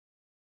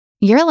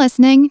You're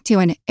listening to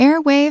an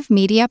Airwave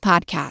Media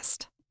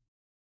Podcast.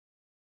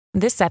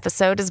 This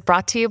episode is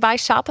brought to you by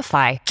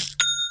Shopify.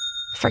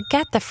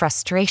 Forget the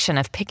frustration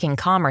of picking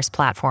commerce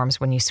platforms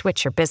when you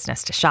switch your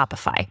business to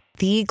Shopify,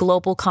 the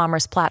global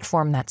commerce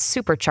platform that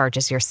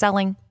supercharges your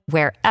selling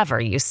wherever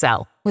you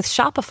sell. With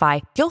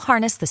Shopify, you'll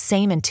harness the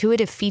same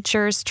intuitive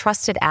features,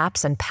 trusted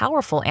apps, and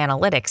powerful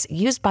analytics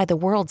used by the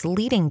world's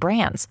leading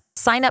brands.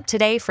 Sign up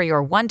today for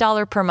your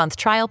 $1 per month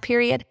trial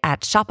period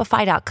at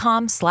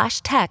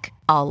shopify.com/tech,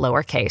 all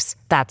lowercase.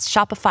 That's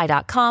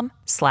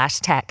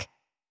shopify.com/tech.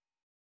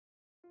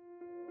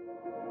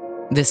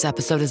 This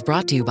episode is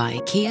brought to you by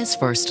Kia's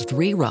first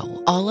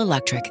three-row,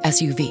 all-electric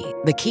SUV,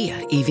 the Kia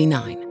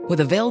EV9,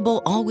 with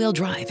available all-wheel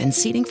drive and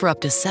seating for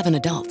up to 7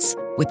 adults,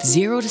 with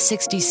 0 to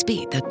 60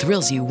 speed that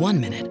thrills you 1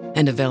 minute,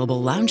 and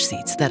available lounge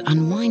seats that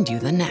unwind you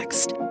the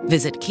next.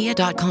 Visit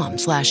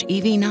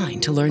kia.com/EV9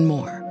 to learn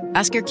more.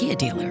 Ask your Kia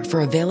dealer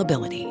for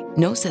availability.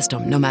 No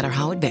system, no matter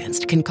how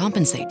advanced, can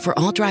compensate for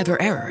all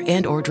driver error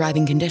and or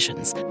driving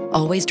conditions.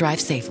 Always drive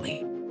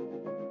safely.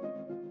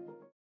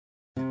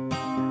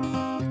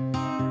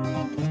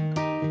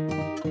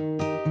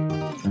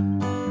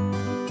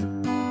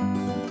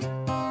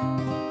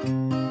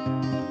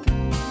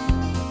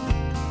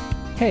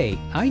 Hey,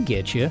 I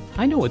get you.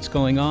 I know what's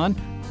going on.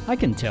 I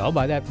can tell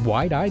by that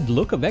wide-eyed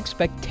look of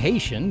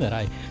expectation that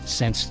I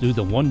sense through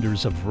the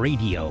wonders of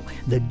radio,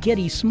 the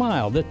giddy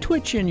smile, the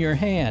twitch in your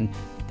hand,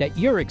 that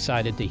you're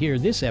excited to hear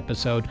this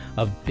episode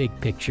of Big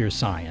Picture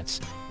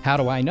Science. How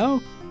do I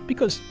know?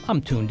 Because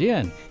I'm tuned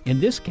in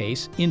this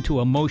case, into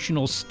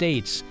emotional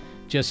states,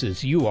 just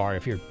as you are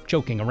if you're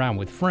joking around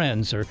with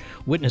friends or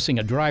witnessing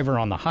a driver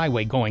on the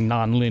highway going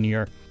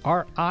nonlinear.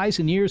 Our eyes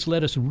and ears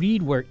let us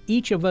read where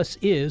each of us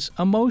is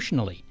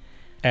emotionally,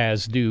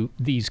 as do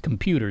these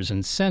computers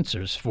and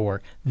sensors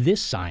for this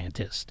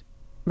scientist.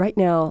 Right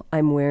now,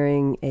 I'm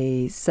wearing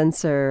a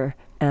sensor,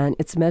 and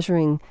it's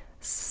measuring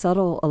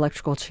subtle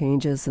electrical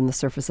changes in the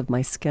surface of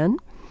my skin.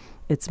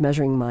 It's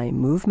measuring my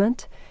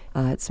movement.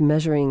 It's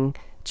measuring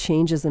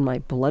changes in my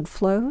blood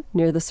flow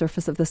near the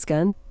surface of the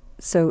skin.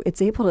 So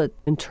it's able to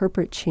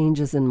interpret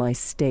changes in my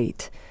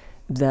state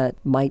that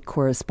might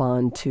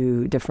correspond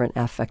to different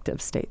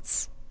affective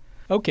states.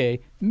 Okay,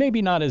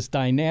 maybe not as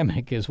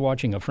dynamic as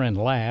watching a friend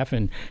laugh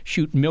and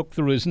shoot milk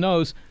through his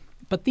nose,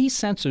 but these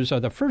sensors are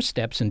the first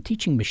steps in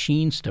teaching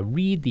machines to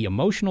read the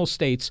emotional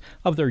states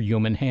of their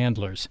human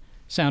handlers.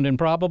 Sound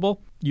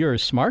improbable? Your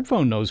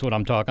smartphone knows what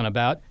I'm talking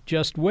about.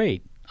 Just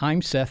wait.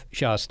 I'm Seth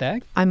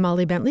Shostak. I'm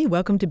Molly Bentley.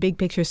 Welcome to Big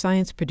Picture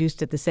Science,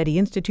 produced at the SETI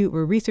Institute,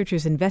 where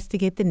researchers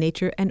investigate the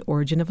nature and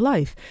origin of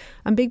life.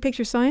 On Big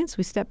Picture Science,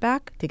 we step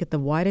back to get the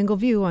wide-angle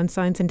view on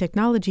science and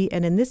technology,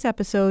 and in this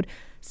episode,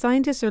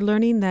 scientists are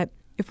learning that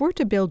if we're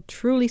to build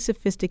truly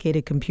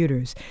sophisticated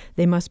computers,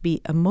 they must be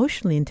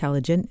emotionally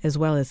intelligent as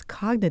well as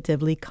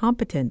cognitively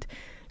competent.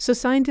 So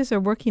scientists are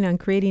working on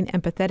creating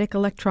empathetic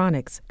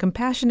electronics,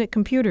 compassionate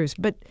computers,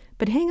 but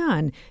hang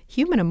on,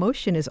 human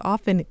emotion is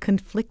often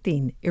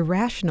conflicting,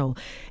 irrational,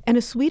 and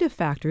a suite of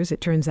factors,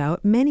 it turns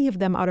out, many of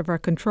them out of our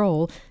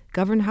control,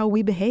 govern how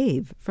we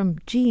behave, from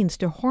genes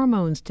to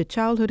hormones to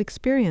childhood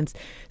experience.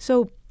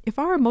 So if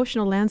our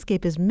emotional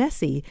landscape is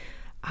messy,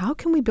 how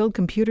can we build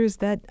computers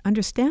that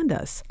understand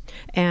us?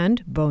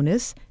 And,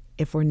 bonus,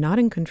 if we're not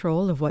in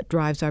control of what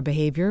drives our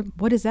behavior,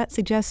 what does that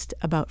suggest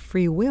about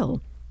free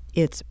will?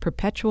 It's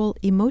Perpetual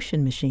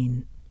Emotion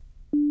Machine.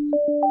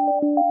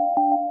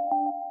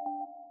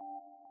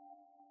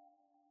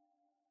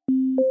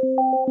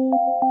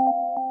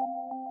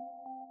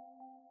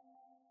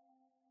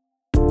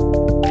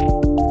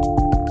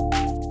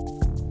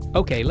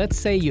 Okay, let's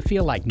say you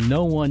feel like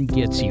no one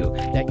gets you,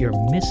 that you're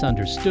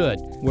misunderstood.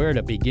 Where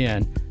to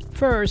begin?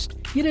 First,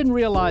 you didn't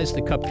realize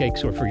the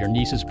cupcakes were for your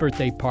niece's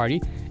birthday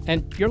party,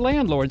 and your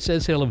landlord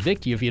says he'll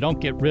evict you if you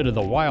don't get rid of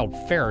the wild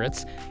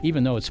ferrets,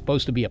 even though it's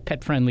supposed to be a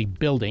pet-friendly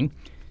building.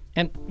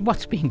 And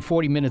what's being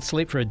 40 minutes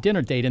late for a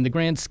dinner date in the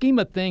grand scheme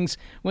of things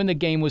when the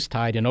game was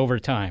tied in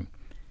overtime?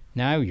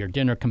 Now your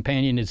dinner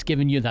companion is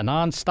giving you the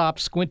non-stop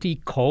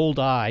squinty cold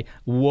eye.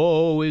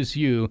 Woe is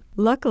you.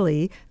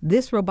 Luckily,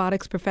 this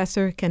robotics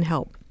professor can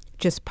help.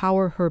 Just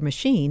power her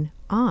machine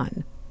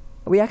on.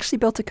 We actually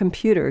built a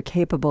computer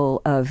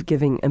capable of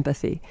giving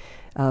empathy,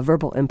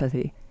 verbal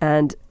empathy.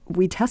 And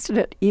we tested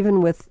it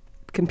even with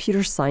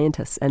computer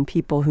scientists and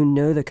people who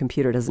know the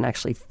computer doesn't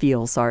actually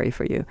feel sorry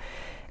for you.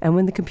 And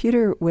when the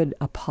computer would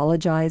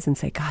apologize and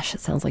say, gosh,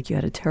 it sounds like you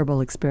had a terrible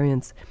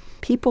experience,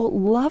 people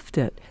loved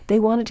it. They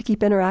wanted to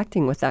keep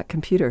interacting with that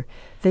computer.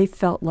 They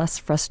felt less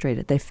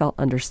frustrated. They felt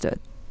understood.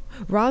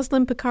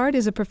 Rosalind Picard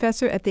is a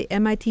professor at the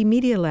MIT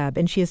Media Lab,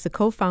 and she is the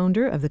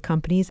co-founder of the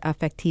companies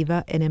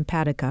Affectiva and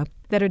Empatica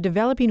that are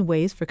developing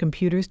ways for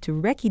computers to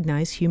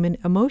recognize human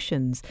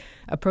emotions.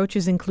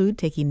 Approaches include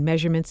taking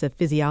measurements of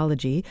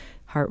physiology,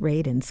 heart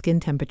rate and skin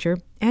temperature,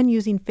 and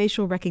using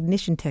facial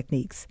recognition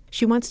techniques.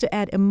 She wants to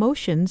add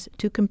emotions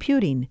to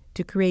computing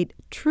to create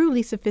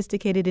truly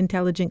sophisticated,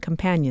 intelligent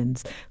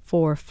companions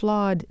for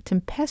flawed,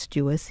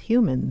 tempestuous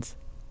humans.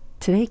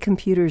 Today,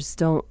 computers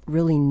don't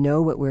really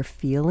know what we're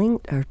feeling,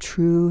 our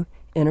true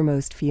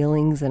innermost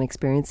feelings and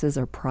experiences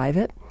are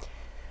private,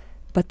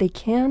 but they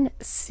can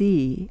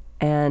see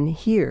and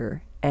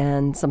hear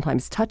and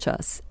sometimes touch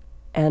us.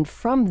 And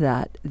from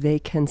that, they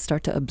can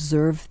start to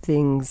observe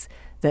things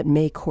that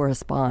may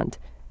correspond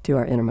to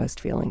our innermost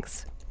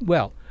feelings.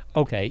 Well,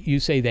 okay, you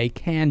say they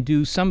can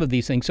do some of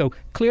these things. So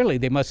clearly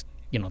they must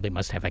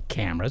have a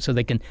camera so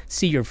they can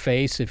see your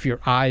face. If your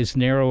eyes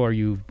narrow or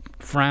you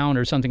frown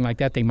or something like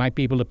that, they might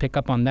be able to pick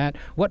up on that.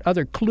 What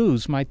other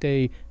clues might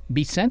they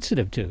be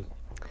sensitive to?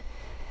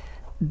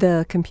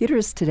 The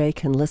computers today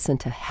can listen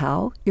to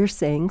how you're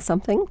saying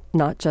something,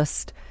 not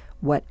just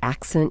what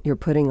accent you're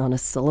putting on a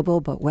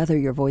syllable, but whether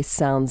your voice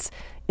sounds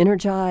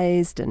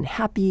energized and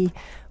happy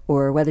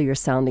or whether you're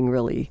sounding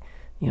really,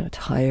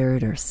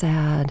 tired or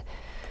sad.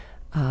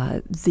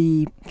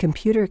 The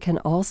computer can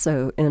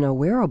also, in a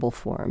wearable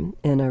form,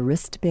 in a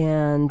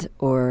wristband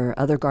or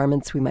other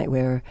garments we might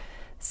wear,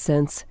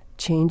 sense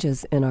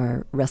changes in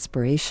our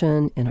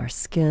respiration, in our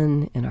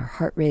skin, in our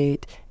heart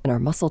rate, in our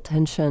muscle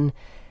tension.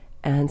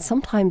 And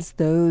sometimes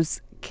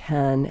those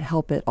can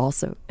help it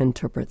also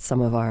interpret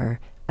some of our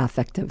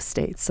affective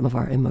states, some of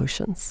our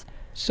emotions.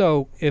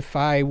 So if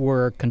I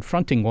were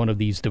confronting one of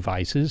these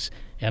devices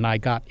and I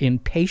got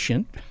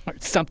impatient or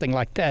something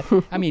like that,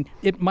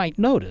 it might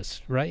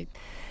notice, right?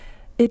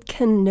 It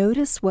can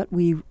notice what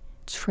we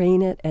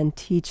train it and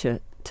teach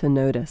it to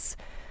notice.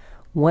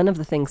 One of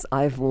the things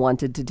I've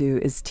wanted to do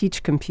is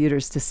teach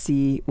computers to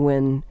see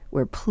when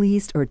we're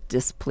pleased or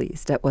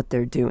displeased at what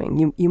they're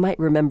doing. You might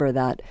remember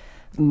that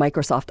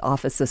Microsoft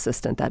Office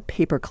Assistant, that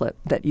paperclip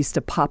that used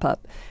to pop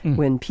up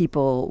when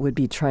people would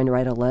be trying to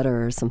write a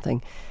letter or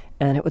something,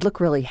 and it would look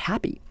really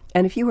happy.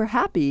 And if you were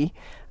happy,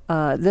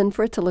 then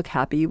for it to look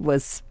happy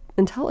was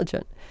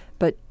intelligent.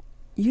 But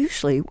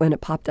usually when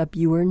it popped up,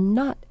 you were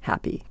not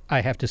happy.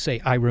 I have to say,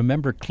 I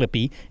remember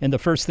Clippy, and the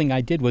first thing I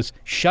did was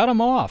shut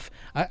him off.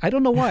 I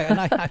don't know why, and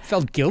I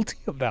felt guilty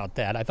about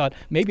that. I thought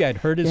maybe I'd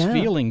hurt his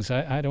feelings.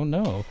 I don't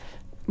know.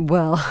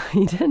 Well,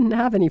 he didn't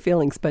have any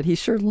feelings, but he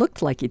sure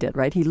looked like he did,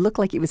 right? He looked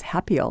like he was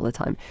happy all the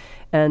time.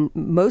 And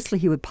mostly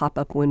he would pop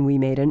up when we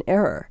made an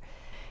error.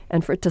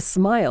 And for it to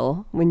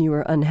smile when you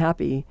were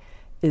unhappy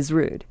is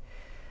rude.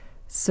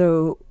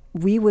 So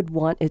we would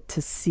want it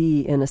to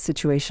see in a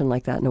situation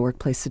like that, in a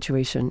workplace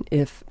situation,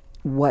 if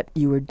what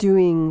you were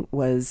doing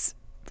was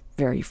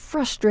very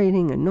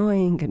frustrating,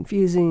 annoying,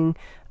 confusing,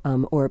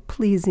 or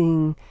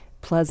pleasing,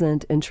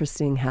 pleasant,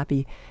 interesting,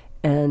 happy,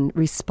 and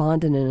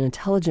respond in an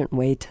intelligent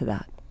way to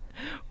that.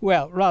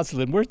 Well,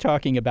 Rosalind, we're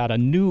talking about a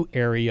new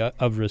area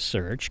of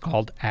research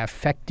called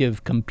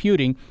affective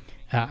computing.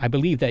 I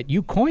believe that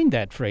you coined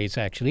that phrase,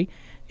 actually.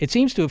 It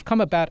seems to have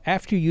come about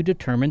after you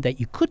determined that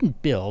you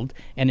couldn't build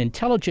an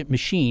intelligent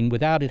machine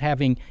without it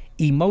having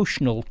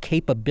emotional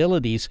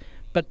capabilities.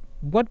 But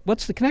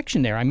what's the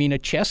connection there? A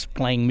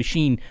chess-playing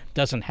machine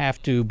doesn't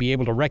have to be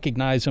able to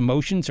recognize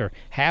emotions or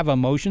have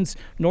emotions,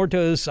 nor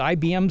does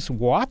IBM's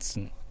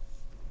Watson.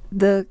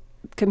 The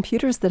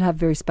computers that have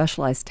very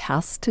specialized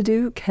tasks to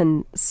do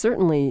can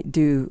certainly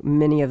do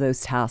many of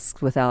those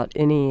tasks without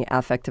any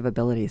affective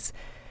abilities.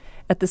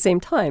 At the same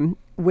time,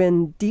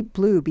 when Deep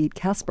Blue beat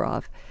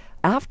Kasparov,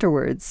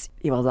 afterwards,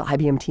 the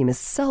IBM team is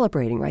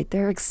celebrating, right?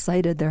 They're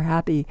excited, they're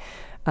happy.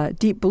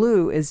 Deep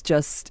Blue is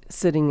just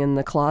sitting in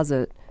the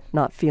closet,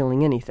 not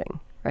feeling anything,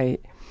 right?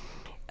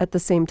 At the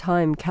same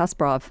time,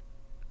 Kasparov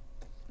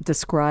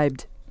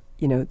described,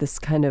 this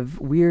kind of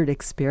weird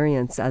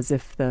experience as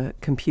if the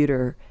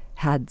computer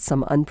had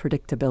some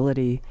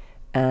unpredictability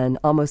and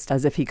almost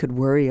as if he could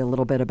worry a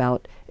little bit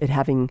about it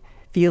having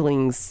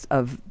feelings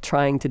of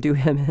trying to do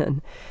him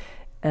in.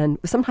 And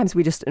sometimes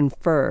we just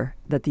infer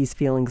that these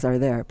feelings are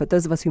there. But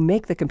those of us who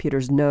make the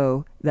computers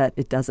know that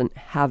it doesn't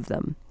have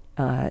them.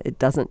 It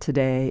doesn't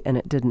today, and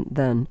it didn't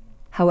then.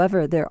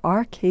 However, there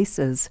are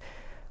cases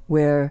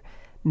where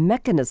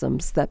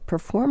mechanisms that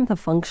perform the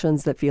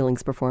functions that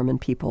feelings perform in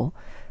people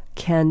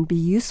can be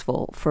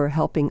useful for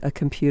helping a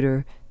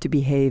computer to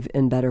behave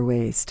in better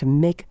ways, to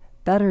make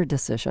better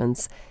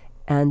decisions,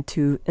 and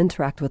to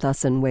interact with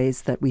us in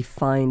ways that we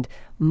find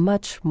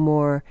much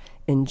more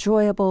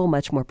enjoyable,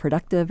 much more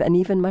productive, and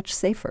even much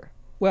safer.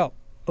 Well,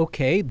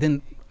 okay,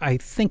 then I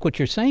think what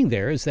you're saying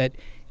there is that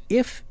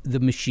if the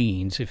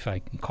machines, if I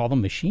can call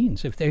them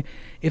machines,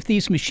 if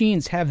these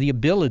machines have the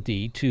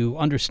ability to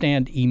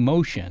understand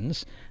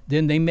emotions,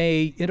 then they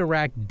may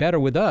interact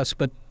better with us,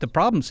 but the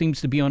problem seems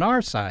to be on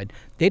our side.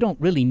 They don't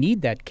really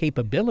need that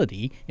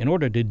capability in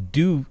order to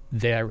do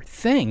their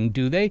thing,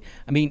 do they?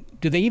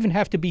 Do they even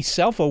have to be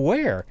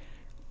self-aware?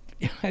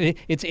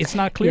 It's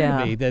not clear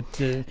to me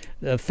that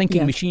a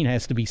thinking machine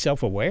has to be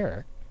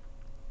self-aware.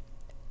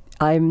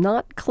 I'm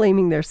not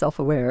claiming they're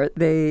self-aware.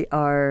 They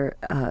are,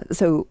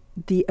 so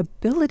the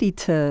ability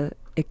to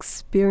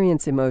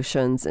experience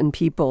emotions in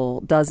people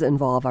does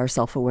involve our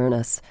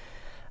self-awareness.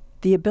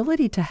 The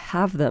ability to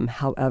have them,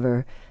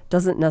 however,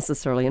 doesn't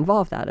necessarily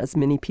involve that, as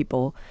many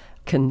people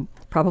can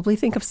probably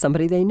think of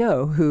somebody they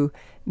know who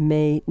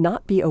may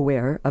not be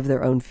aware of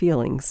their own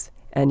feelings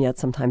and yet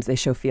sometimes they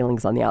show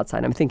feelings on the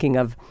outside. I'm thinking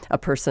of a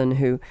person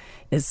who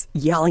is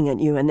yelling at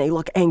you and they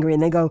look angry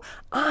and they go,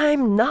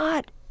 "I'm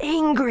not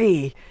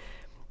angry."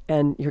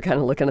 And you're kind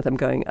of looking at them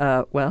going,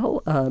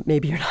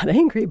 maybe you're not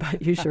angry,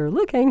 but you sure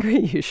look angry.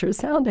 You sure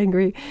sound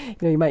angry.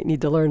 You might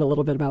need to learn a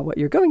little bit about what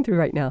you're going through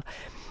right now.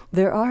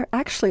 There are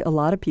actually a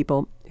lot of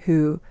people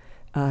who,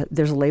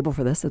 there's a label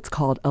for this. It's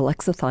called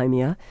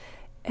alexithymia.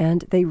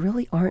 And they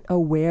really aren't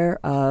aware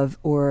of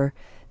or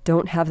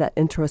don't have that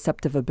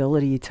interoceptive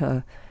ability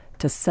to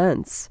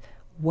sense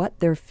what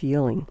they're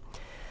feeling.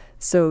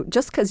 So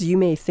just because you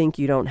may think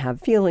you don't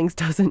have feelings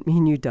doesn't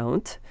mean you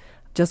don't.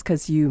 Just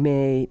because you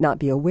may not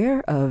be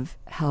aware of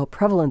how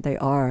prevalent they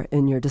are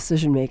in your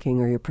decision-making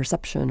or your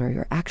perception or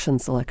your action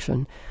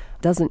selection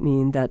doesn't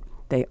mean that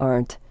they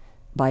aren't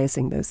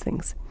biasing those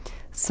things.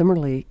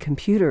 Similarly,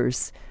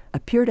 computers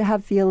appear to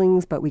have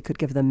feelings, but we could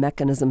give them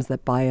mechanisms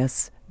that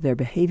bias their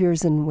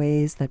behaviors in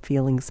ways that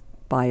feelings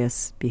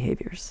bias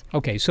behaviors.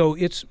 Okay, so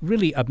it's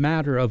really a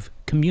matter of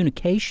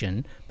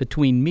communication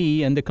between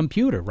me and the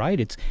computer,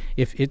 right?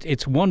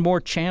 It's one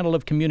more channel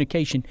of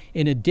communication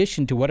in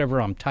addition to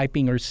whatever I'm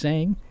typing or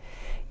saying?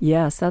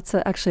 Yes, that's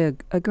actually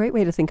a great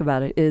way to think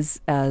about it, is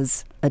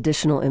as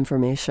additional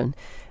information.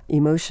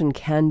 Emotion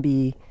can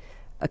be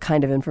a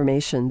kind of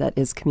information that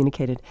is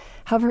communicated.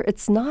 However,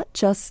 it's not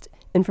just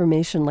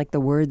information like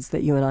the words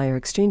that you and I are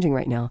exchanging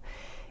right now.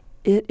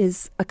 It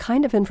is a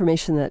kind of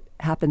information that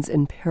happens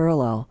in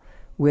parallel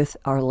with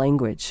our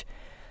language.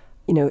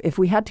 If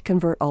we had to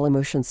convert all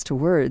emotions to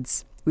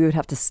words, we would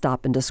have to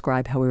stop and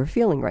describe how we were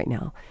feeling right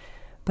now.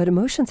 But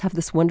emotions have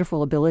this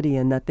wonderful ability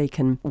in that they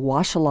can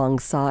wash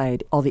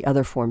alongside all the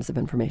other forms of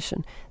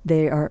information.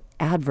 They are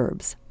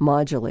adverbs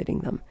modulating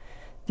them.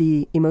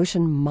 The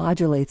emotion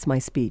modulates my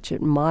speech.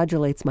 It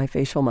modulates my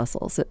facial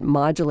muscles. It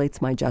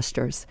modulates my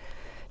gestures.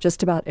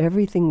 Just about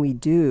everything we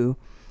do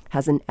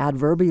has an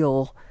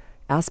adverbial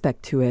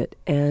aspect to it,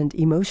 and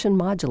emotion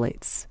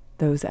modulates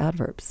those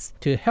adverbs.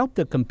 To help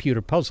the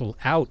computer puzzle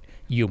out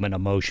human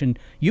emotion,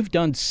 you've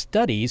done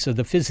studies of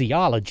the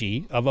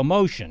physiology of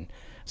emotion.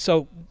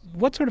 So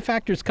what sort of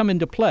factors come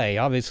into play?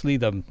 Obviously,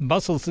 the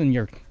muscles in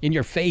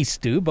your face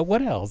do, but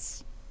what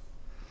else?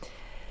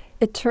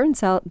 It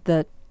turns out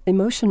that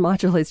emotion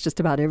modulates just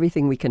about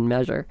everything we can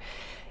measure.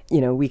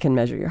 We can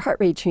measure your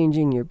heart rate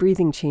changing, your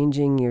breathing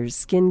changing, your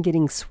skin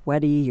getting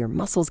sweaty, your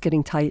muscles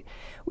getting tight.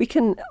 We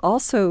can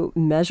also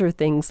measure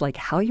things like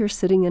how you're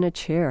sitting in a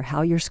chair,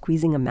 how you're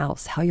squeezing a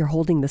mouse, how you're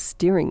holding the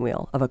steering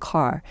wheel of a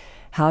car,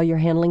 how you're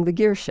handling the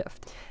gear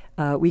shift.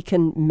 We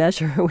can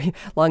measure, a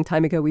long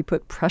time ago, we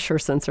put pressure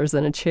sensors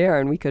in a chair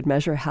and we could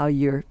measure how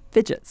your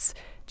fidgets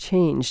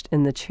changed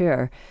in the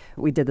chair.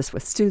 We did this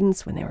with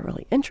students when they were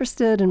really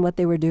interested in what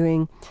they were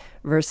doing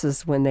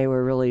versus when they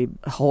were really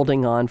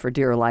holding on for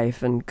dear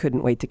life and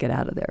couldn't wait to get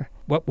out of there.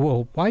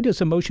 Well, why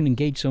does emotion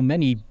engage so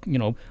many,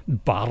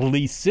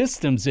 bodily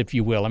systems, if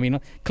you will? I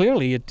mean,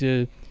 clearly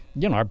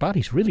our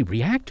bodies really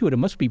react to it. It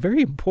must be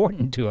very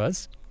important to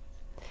us.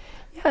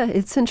 Yeah,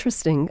 it's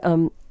interesting.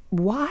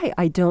 Why,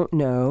 I don't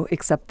know,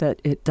 except that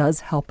it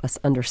does help us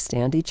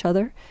understand each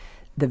other.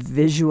 The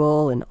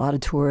visual and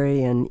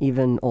auditory and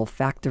even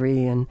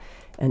olfactory and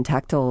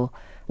tactile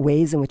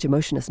ways in which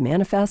emotion is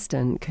manifest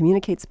and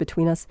communicates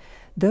between us,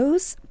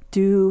 those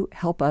do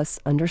help us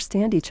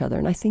understand each other.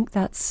 And I think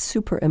that's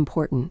super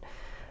important.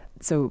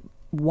 So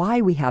why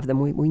we have them,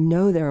 we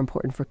know they're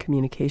important for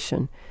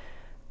communication.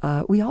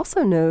 We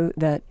also know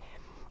that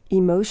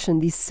emotion,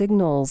 these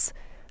signals,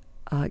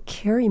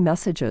 carry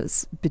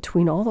messages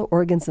between all the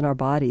organs in our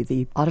body,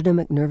 the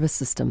autonomic nervous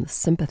system, the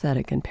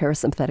sympathetic and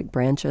parasympathetic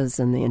branches,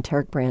 and the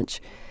enteric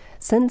branch,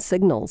 send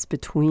signals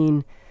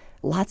between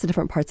lots of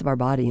different parts of our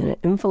body, and it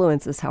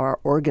influences how our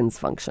organs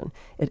function.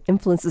 It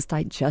influences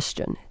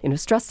digestion.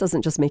 Stress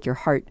doesn't just make your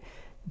heart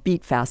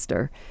beat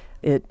faster.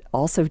 It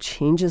also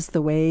changes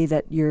the way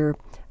that your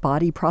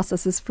body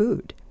processes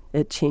food.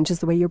 It changes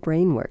the way your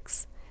brain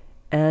works.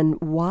 And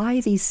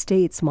why these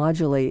states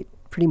modulate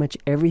pretty much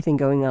everything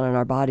going on in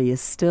our body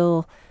is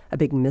still a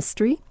big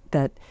mystery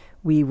that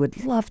we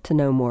would love to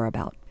know more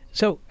about.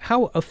 So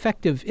how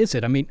effective is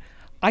it? I mean,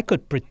 I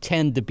could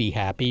pretend to be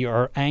happy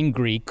or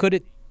angry. Could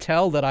it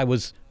tell that I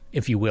was,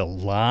 if you will,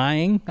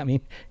 lying? I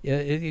mean,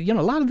 a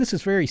lot of this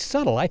is very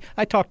subtle.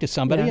 I talk to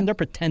somebody and they're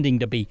pretending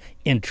to be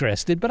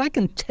interested, but I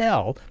can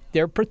tell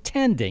they're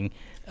pretending.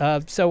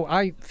 So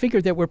I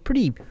figure that we're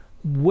pretty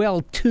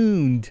well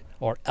tuned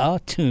or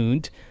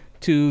attuned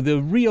to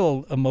the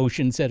real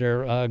emotions that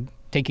are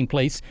taking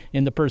place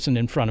in the person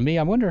in front of me.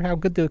 I wonder how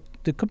good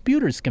the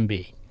computers can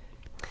be.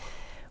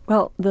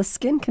 Well, the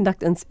skin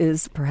conductance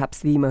is perhaps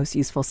the most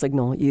useful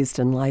signal used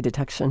in lie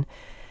detection.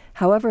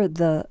 However,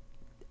 the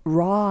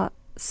raw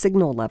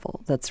signal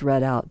level that's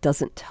read out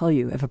doesn't tell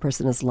you if a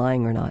person is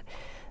lying or not.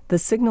 The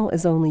signal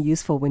is only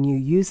useful when you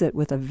use it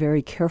with a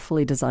very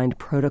carefully designed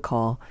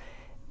protocol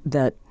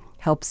that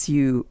helps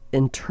you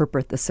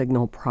interpret the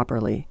signal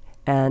properly.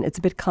 And it's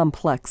a bit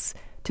complex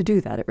to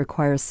do that. It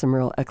requires some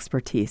real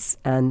expertise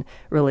and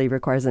really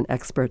requires an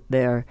expert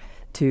there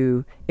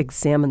to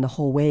examine the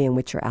whole way in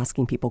which you're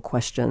asking people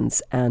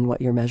questions and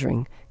what you're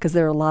measuring, because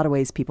there are a lot of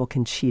ways people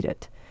can cheat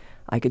it.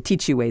 I could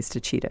teach you ways to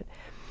cheat it.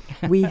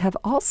 We have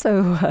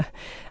also,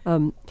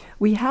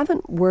 we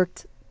haven't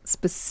worked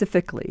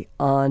specifically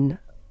on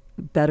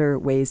better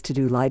ways to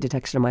do lie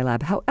detection in my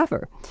lab.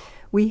 However,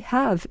 we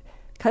have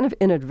kind of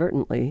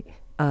inadvertently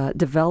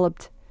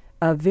developed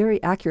a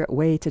very accurate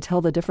way to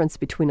tell the difference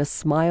between a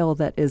smile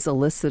that is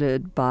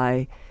elicited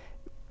by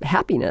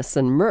happiness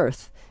and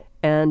mirth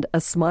and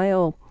a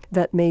smile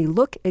that may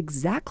look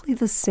exactly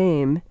the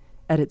same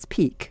at its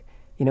peak,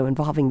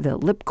 involving the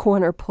lip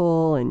corner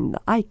pull and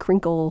the eye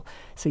crinkle.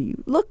 So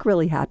you look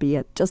really happy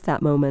at just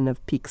that moment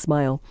of peak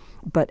smile,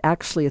 but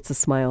actually it's a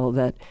smile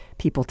that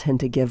people tend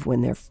to give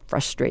when they're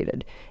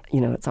frustrated.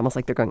 It's almost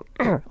like they're going,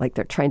 like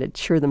they're trying to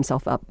cheer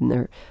themselves up and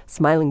they're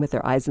smiling with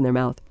their eyes in their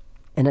mouth.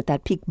 And at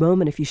that peak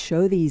moment, if you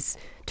show these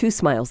two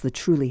smiles, the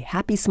truly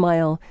happy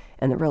smile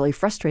and the really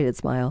frustrated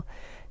smile,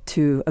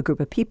 to a group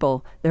of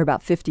people, they're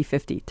about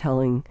 50-50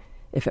 telling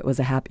if it was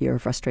a happy or a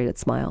frustrated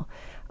smile.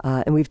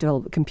 And we've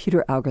developed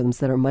computer algorithms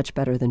that are much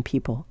better than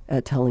people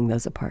at telling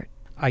those apart.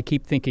 I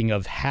keep thinking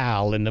of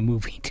Hal in the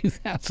movie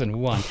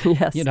 2001.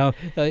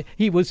 Yes.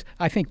 He was,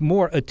 I think,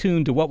 more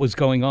attuned to what was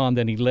going on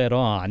than he let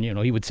on.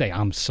 He would say,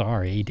 "I'm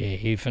sorry,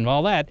 Dave," and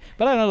all that.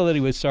 But I don't know that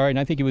he was sorry, and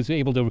I think he was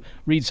able to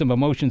read some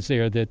emotions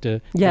there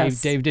that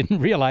yes. Dave didn't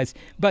realize.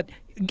 But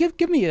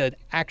give me an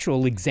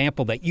actual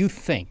example that you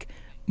think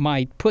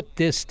might put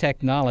this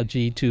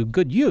technology to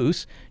good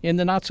use in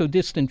the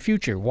not-so-distant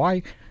future.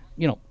 Why,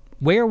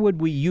 where would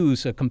we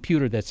use a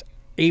computer that's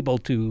able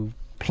to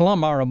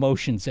plumb our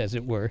emotions, as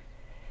it were?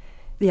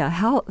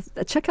 Yeah,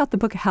 check out the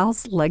book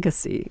Hal's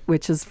Legacy,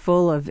 which is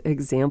full of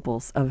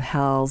examples of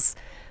Hal's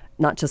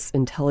not just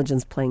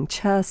intelligence playing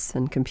chess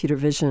and computer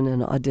vision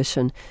and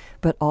audition,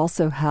 but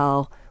also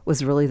Hal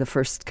was really the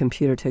first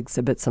computer to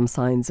exhibit some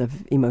signs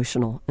of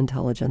emotional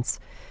intelligence.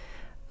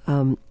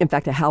 In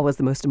fact, Hal was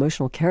the most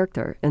emotional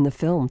character in the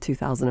film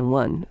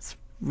 2001. It's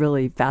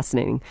really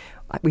fascinating.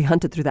 We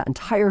hunted through that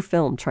entire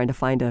film trying to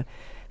find a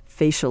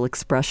facial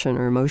expression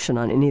or emotion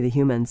on any of the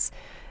humans.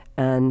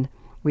 And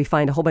we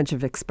find a whole bunch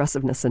of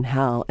expressiveness in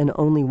Hal and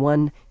only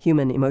one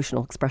human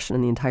emotional expression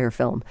in the entire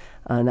film.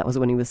 And that was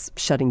when he was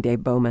shutting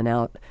Dave Bowman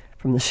out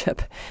from the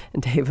ship.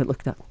 And David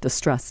looked up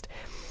distressed.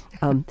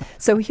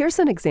 So here's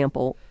an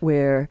example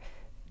where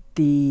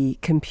the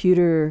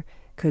computer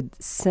could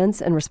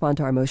sense and respond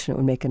to our emotion. It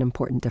would make an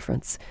important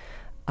difference.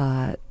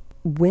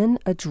 When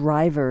a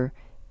driver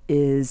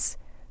is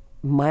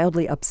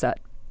mildly upset,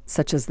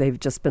 such as they've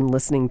just been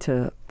listening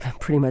to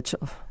pretty much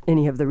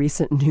any of the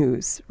recent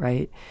news,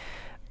 right?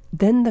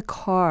 Then the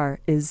car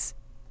is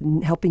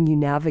helping you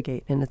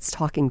navigate and it's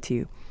talking to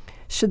you.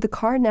 Should the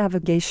car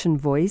navigation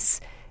voice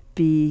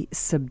be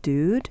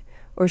subdued,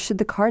 or should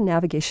the car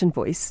navigation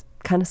voice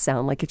kind of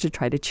sound like it should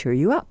try to cheer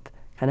you up,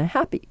 kind of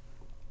happy?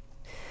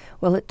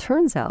 Well, it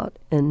turns out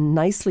in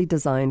nicely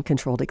designed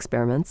controlled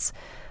experiments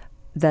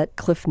that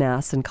Cliff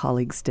Nass and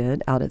colleagues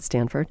did out at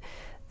Stanford,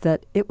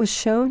 that it was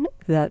shown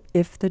that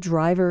if the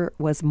driver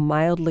was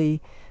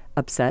mildly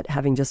upset,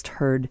 having just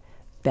heard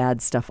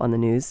bad stuff on the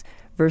news,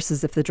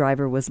 versus if the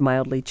driver was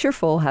mildly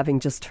cheerful, having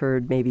just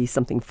heard maybe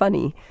something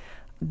funny,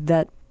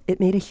 that it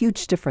made a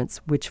huge difference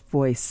which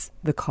voice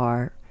the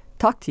car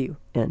talked to you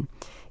in.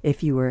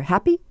 If you were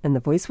happy and the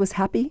voice was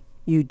happy,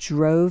 you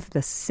drove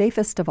the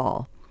safest of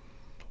all.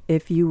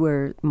 If you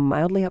were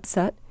mildly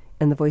upset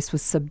and the voice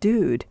was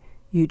subdued,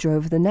 you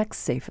drove the next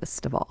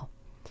safest of all.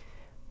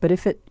 But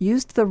if it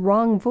used the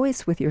wrong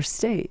voice with your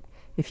state,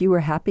 if you were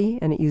happy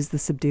and it used the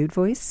subdued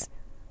voice,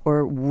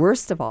 or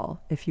worst of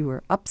all, if you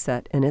were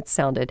upset and it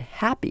sounded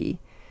happy,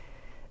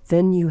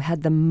 then you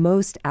had the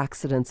most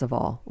accidents of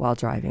all while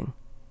driving.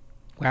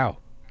 Wow.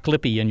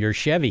 Clippy in your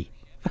Chevy.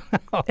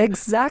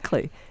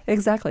 Exactly.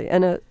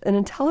 And an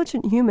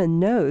intelligent human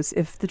knows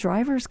if the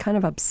driver's kind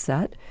of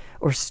upset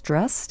or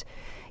stressed,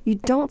 you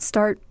don't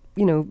start,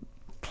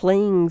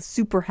 playing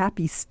super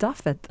happy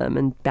stuff at them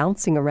and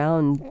bouncing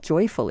around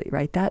joyfully,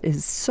 right? That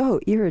is so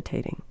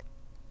irritating.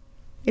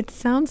 It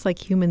sounds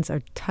like humans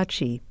are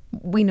touchy.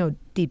 We know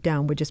deep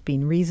down we're just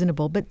being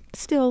reasonable, but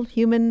still,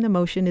 human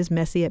emotion is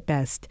messy at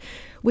best,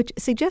 which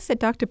suggests that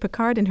Dr.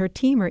 Picard and her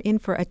team are in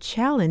for a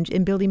challenge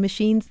in building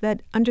machines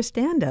that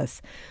understand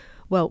us.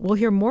 Well, we'll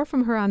hear more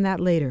from her on that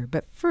later,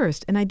 but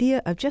first, an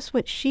idea of just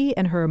what she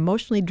and her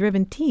emotionally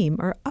driven team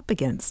are up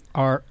against.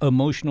 Our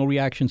emotional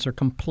reactions are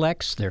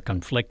complex, they're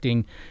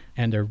conflicting,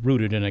 and they're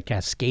rooted in a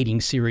cascading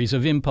series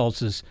of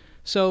impulses.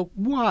 So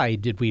why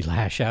did we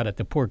lash out at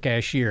the poor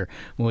cashier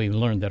when we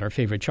learned that our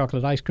favorite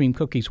chocolate ice cream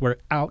cookies were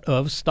out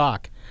of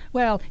stock?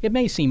 Well, it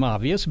may seem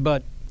obvious,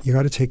 but you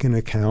got to take into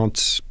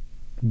account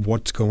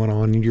what's going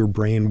on in your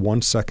brain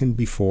 1 second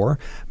before,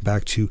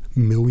 back to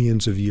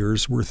millions of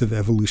years worth of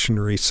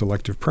evolutionary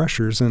selective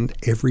pressures and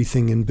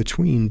everything in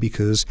between,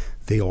 because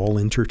they all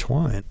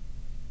intertwine.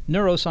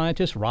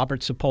 Neuroscientist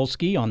Robert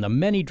Sapolsky on the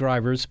many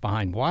drivers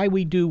behind why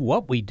we do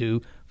what we do,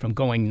 from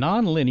going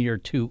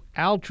nonlinear to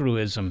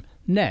altruism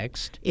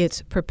next.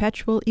 It's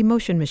Perpetual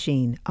Emotion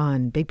Machine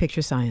on Big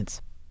Picture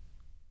Science.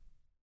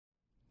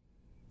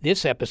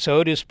 This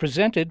episode is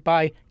presented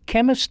by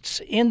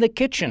Chemists in the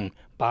Kitchen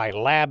by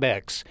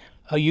LabX,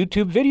 a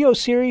YouTube video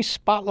series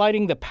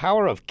spotlighting the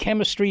power of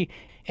chemistry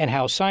and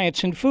how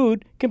science and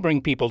food can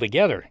bring people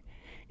together.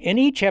 In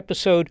each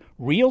episode,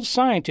 real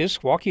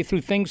scientists walk you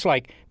through things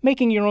like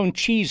making your own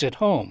cheese at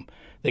home,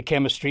 the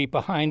chemistry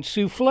behind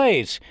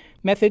soufflés,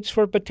 methods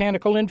for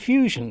botanical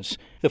infusions,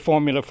 the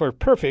formula for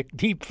perfect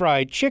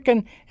deep-fried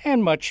chicken,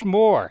 and much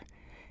more.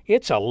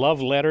 It's a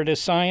love letter to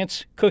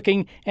science,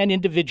 cooking, and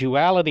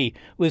individuality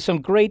with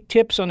some great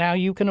tips on how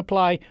you can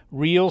apply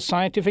real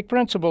scientific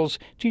principles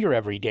to your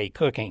everyday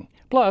cooking.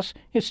 Plus,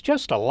 it's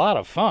just a lot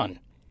of fun.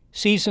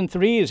 Season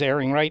 3 is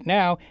airing right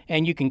now,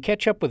 and you can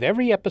catch up with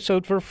every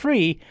episode for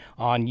free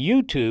on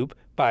YouTube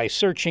by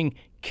searching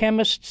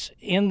Chemists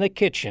in the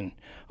Kitchen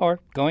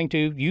or going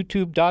to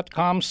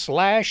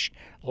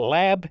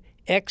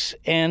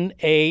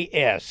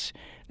youtube.com/labxnas.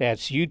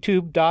 That's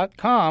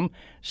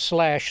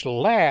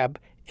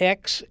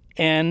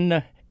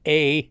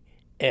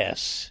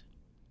youtube.com/labxnas.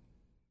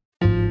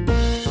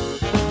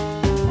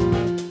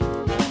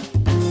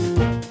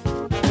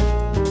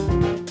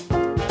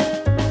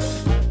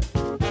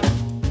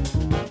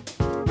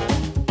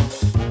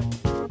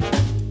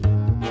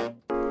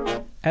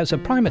 As a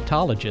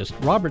primatologist,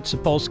 Robert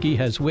Sapolsky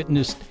has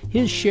witnessed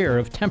his share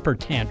of temper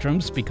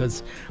tantrums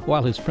because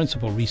while his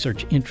principal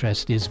research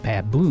interest is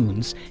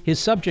baboons, his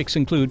subjects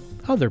include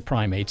other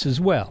primates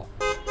as well.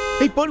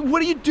 Hey, buddy,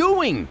 what are you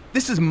doing?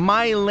 This is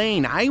my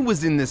lane. I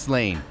was in this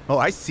lane. Oh,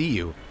 I see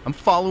you. I'm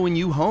following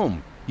you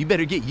home. You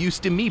better get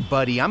used to me,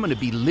 buddy. I'm going to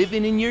be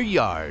living in your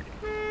yard.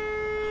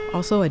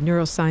 Also a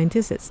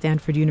neuroscientist at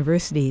Stanford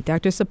University,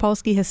 Dr.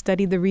 Sapolsky has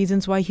studied the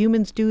reasons why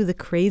humans do the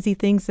crazy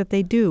things that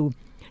they do.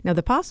 Now,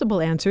 the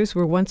possible answers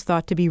were once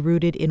thought to be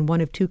rooted in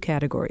one of two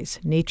categories,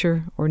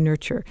 nature or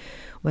nurture.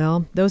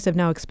 Well, those have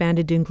now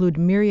expanded to include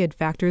myriad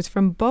factors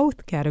from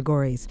both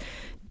categories.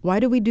 Why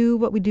do we do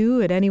what we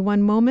do at any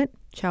one moment?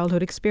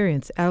 Childhood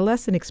experience,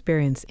 adolescent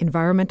experience,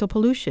 environmental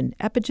pollution,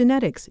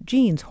 epigenetics,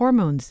 genes,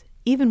 hormones,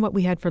 even what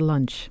we had for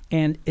lunch.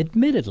 And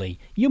admittedly,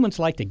 humans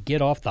like to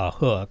get off the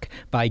hook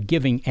by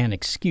giving an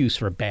excuse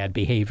for bad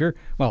behavior,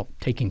 while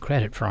taking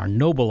credit for our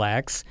noble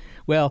acts.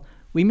 Well,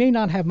 we may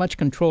not have much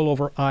control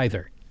over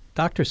either.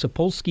 Dr.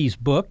 Sapolsky's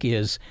book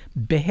is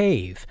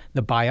Behave,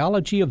 the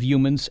Biology of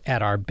Humans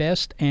at Our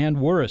Best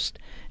and Worst.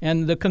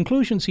 And the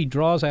conclusions he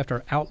draws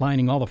after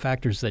outlining all the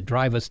factors that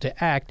drive us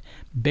to act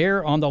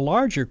bear on the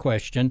larger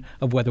question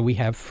of whether we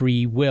have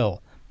free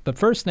will. But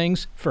first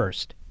things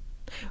first.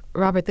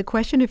 Robert, the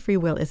question of free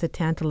will is a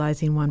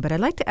tantalizing one, but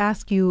I'd like to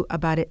ask you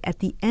about it at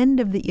the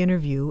end of the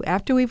interview,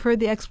 after we've heard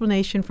the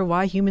explanation for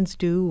why humans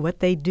do what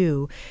they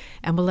do,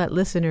 and we'll let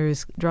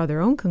listeners draw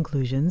their own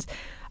conclusions.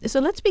 So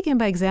let's begin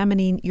by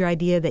examining your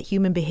idea that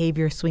human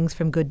behavior swings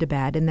from good to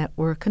bad and that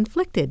we're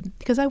conflicted,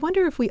 because I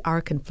wonder if we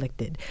are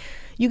conflicted.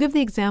 You give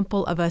the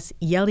example of us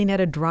yelling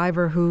at a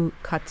driver who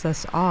cuts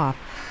us off.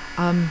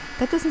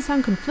 That doesn't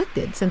sound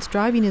conflicted. Since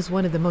driving is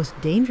one of the most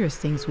dangerous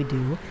things we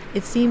do,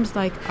 it seems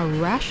like a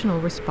rational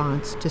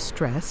response to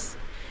stress.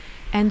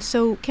 And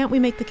so can't we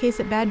make the case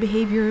that bad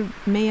behavior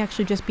may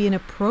actually just be an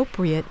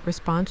appropriate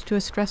response to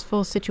a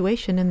stressful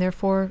situation and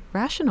therefore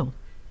rational?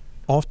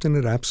 Often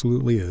it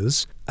absolutely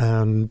is.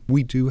 And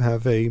we do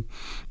have a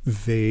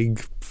vague,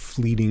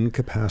 fleeting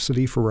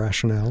capacity for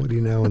rationality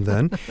now and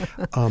then.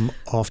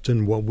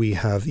 Often what we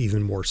have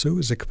even more so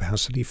is a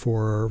capacity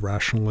for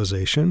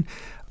rationalization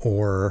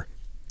or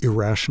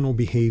irrational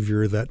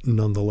behavior that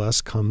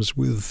nonetheless comes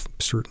with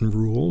certain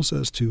rules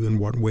as to in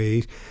what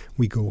way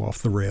we go off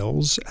the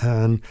rails.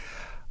 And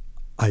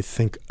I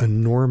think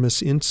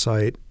enormous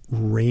insight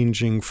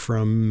ranging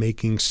from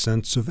making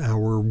sense of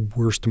our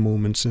worst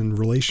moments in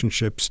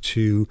relationships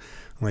to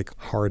like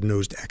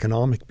hard-nosed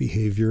economic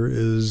behavior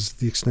is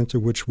the extent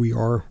to which we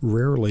are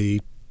rarely,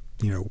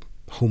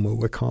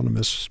 homo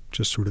economists,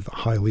 just sort of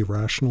highly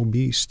rational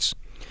beasts.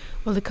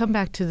 Well, to come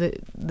back to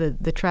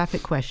the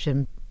traffic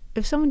question,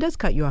 if someone does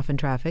cut you off in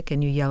traffic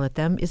and you yell at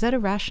them, is that a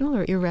rational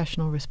or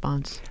irrational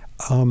response?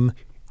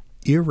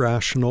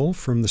 Irrational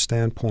from the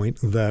standpoint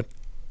that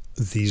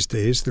these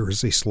days there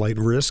is a slight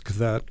risk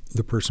that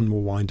the person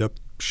will wind up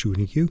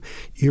shooting you.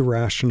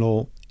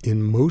 Irrational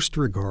in most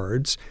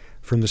regards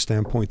from the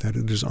standpoint that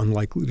it is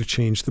unlikely to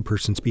change the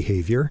person's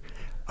behavior.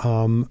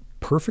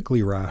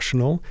 Perfectly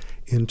rational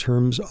in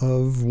terms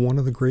of one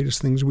of the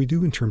greatest things we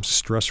do in terms of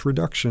stress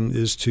reduction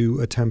is to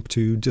attempt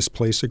to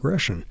displace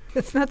aggression.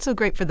 It's not so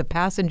great for the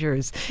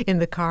passengers in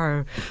the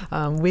car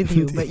with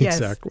you, but yes.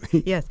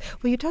 Exactly. Yes.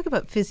 Well, you talk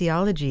about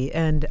physiology,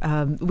 and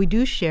we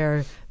do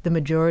share the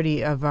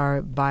majority of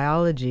our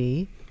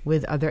biology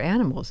with other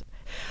animals.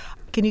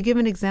 Can you give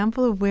an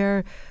example of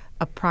where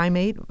a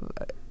primate,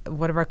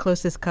 one of our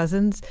closest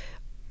cousins,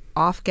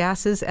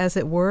 off-gases, as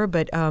it were,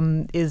 but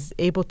is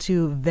able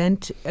to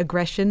vent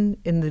aggression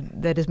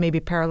that is maybe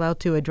parallel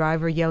to a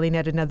driver yelling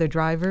at another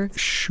driver?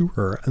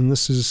 Sure. And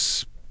this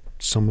is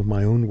some of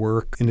my own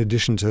work, in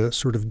addition to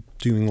sort of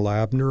doing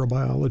lab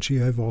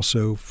neurobiology, I've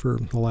also, for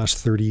the last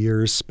 30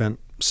 years, spent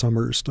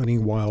summers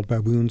studying wild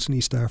baboons in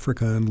East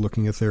Africa and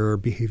looking at their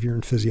behavior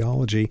and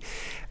physiology.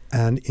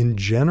 And in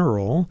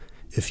general,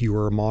 if you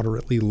are a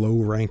moderately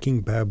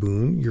low-ranking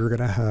baboon, you're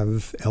going to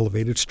have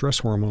elevated stress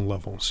hormone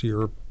levels.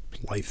 Your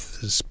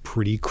life is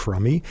pretty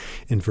crummy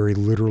in very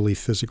literally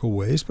physical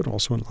ways, but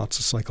also in lots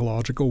of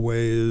psychological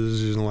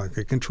ways, lack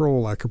of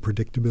control, lack of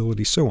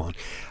predictability, so on.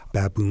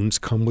 Baboons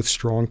come with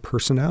strong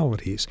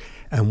personalities.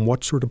 And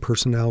what sort of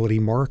personality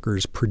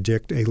markers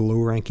predict a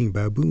low-ranking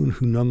baboon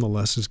who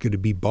nonetheless is going to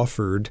be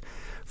buffered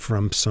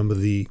from some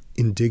of the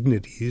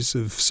indignities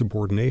of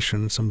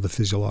subordination, some of the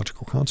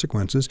physiological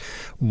consequences?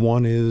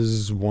 One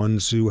is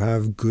ones who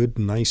have good,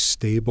 nice,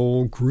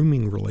 stable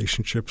grooming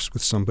relationships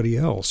with somebody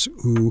else,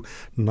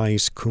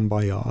 nice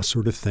kumbaya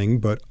sort of thing.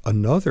 But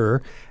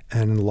another,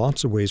 and in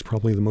lots of ways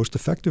probably the most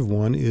effective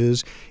one,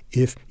 is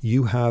if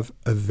you have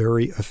a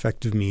very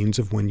effective means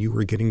of when you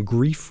are getting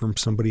grief from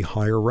somebody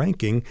higher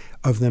ranking,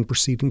 of then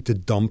proceeding to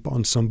dump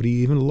on somebody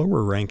even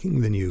lower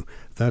ranking than you.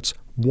 That's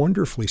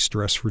wonderfully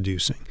stress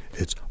reducing.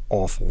 It's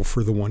awful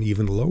for the one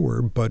even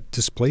lower, but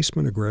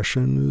displacement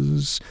aggression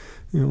is,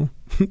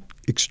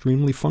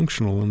 extremely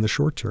functional in the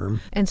short term.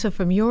 And so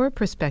from your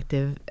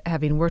perspective,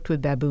 having worked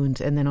with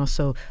baboons and then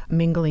also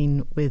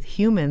mingling with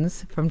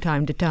humans from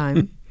time to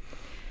time,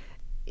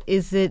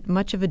 is it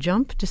much of a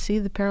jump to see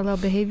the parallel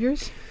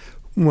behaviors?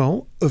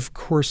 Well, of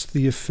course,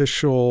 the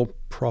official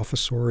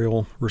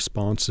professorial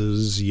response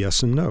is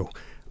yes and no.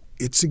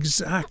 It's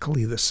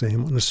exactly the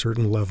same on a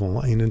certain level.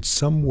 And in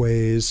some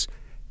ways,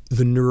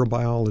 the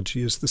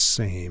neurobiology is the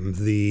same.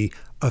 The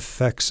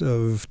effects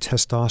of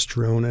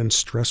testosterone and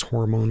stress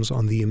hormones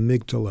on the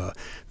amygdala,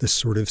 the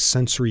sort of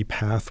sensory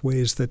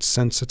pathways that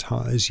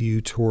sensitize you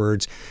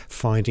towards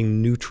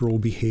finding neutral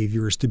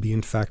behaviors to be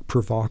in fact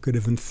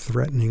provocative and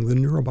threatening, the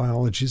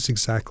neurobiology is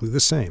exactly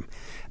the same.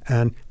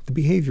 And the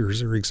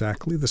behaviors are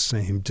exactly the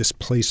same.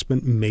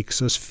 Displacement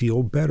makes us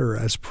feel better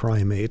as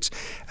primates,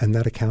 and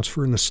that accounts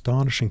for an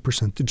astonishing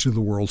percentage of the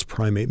world's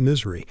primate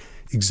misery.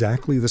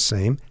 Exactly the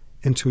same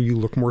until you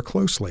look more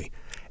closely.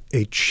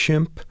 A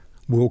chimp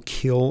will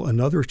kill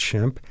another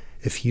chimp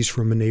if he's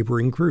from a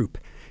neighboring group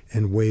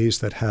in ways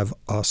that have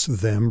us,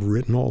 them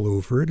written all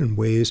over it, in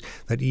ways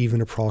that even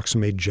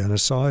approximate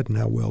genocide,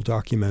 now well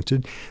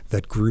documented,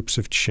 that groups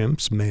of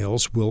chimps,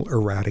 males, will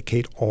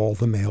eradicate all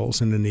the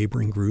males in a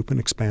neighboring group and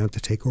expand to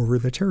take over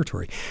their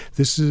territory.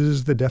 This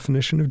is the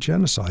definition of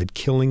genocide,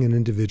 killing an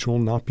individual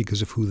not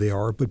because of who they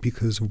are, but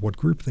because of what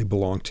group they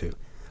belong to.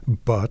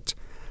 But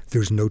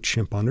there's no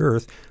chimp on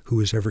earth who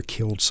has ever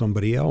killed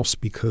somebody else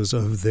because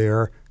of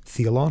their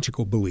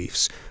theological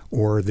beliefs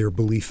or their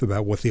belief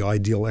about what the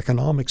ideal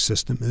economic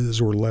system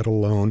is, or let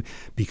alone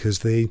because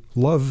they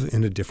love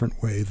in a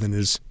different way than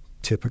is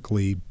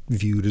typically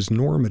viewed as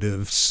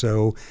normative.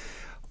 So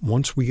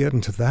once we get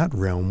into that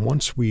realm,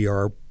 once we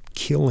are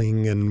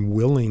killing and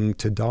willing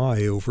to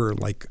die over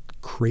like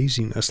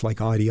craziness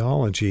like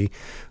ideology,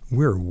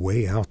 we're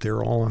way out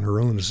there all on our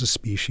own as a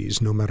species,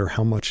 no matter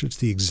how much it's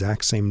the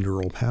exact same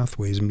neural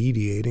pathways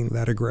mediating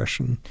that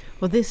aggression.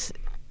 Well, this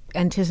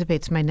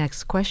anticipates my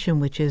next question,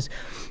 which is,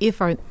 if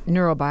our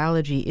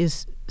neurobiology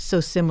is so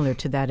similar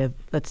to that of,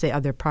 let's say,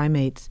 other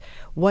primates,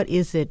 what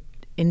is it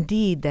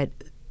indeed that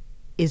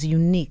is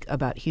unique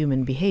about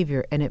human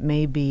behavior? And it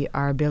may be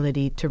our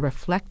ability to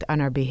reflect on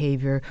our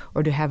behavior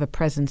or to have a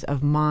presence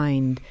of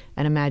mind,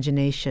 an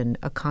imagination,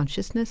 a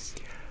consciousness?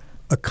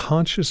 A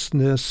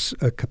consciousness,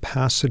 a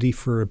capacity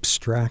for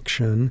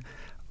abstraction.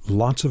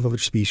 Lots of other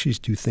species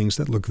do things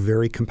that look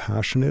very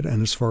compassionate,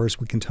 and as far as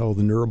we can tell,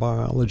 the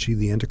neurobiology,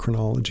 the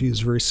endocrinology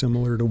is very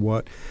similar to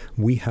what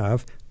we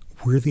have.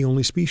 We're the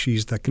only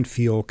species that can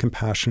feel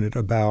compassionate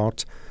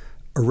about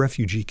a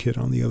refugee kid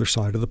on the other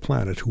side of the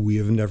planet who we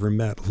have never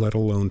met, let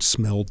alone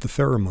smelled the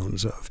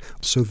pheromones of.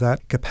 So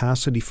that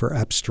capacity for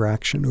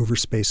abstraction over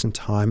space and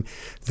time,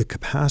 the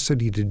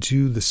capacity to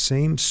do the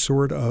same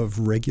sort of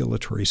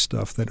regulatory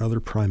stuff that other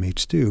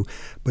primates do,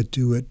 but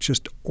do it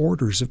just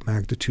orders of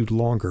magnitude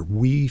longer.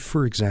 We,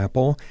 for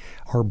example,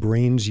 our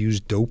brains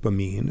use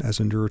dopamine as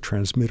a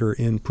neurotransmitter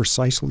in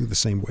precisely the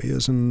same way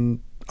as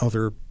in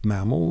other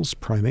mammals,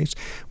 primates,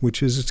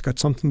 which is it's got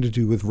something to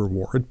do with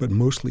reward, but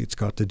mostly it's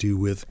got to do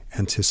with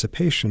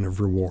anticipation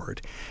of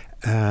reward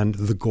and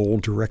the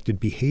goal-directed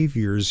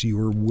behaviors you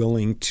are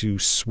willing to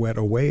sweat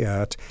away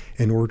at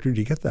in order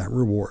to get that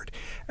reward.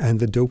 And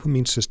the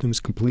dopamine system is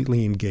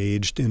completely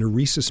engaged in a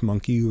rhesus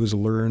monkey who has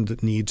learned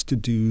that needs to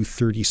do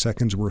 30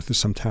 seconds worth of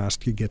some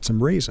task to get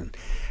some raisin.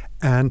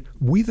 And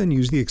we then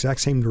use the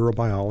exact same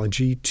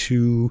neurobiology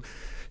to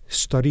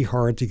study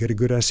hard to get a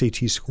good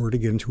SAT score, to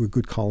get into a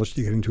good college,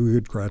 to get into a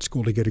good grad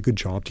school, to get a good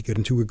job, to get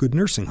into a good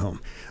nursing home.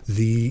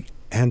 The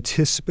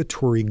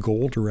anticipatory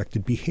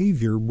goal-directed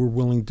behavior we're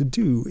willing to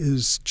do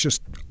is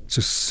just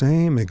the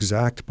same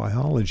exact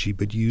biology,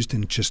 but used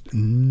in just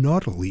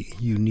nuttily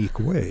unique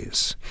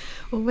ways.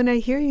 Well, when I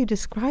hear you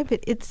describe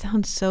it, it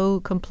sounds so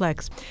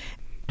complex.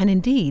 And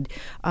indeed,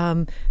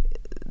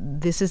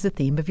 this is the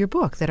theme of your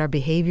book, that our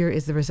behavior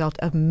is the result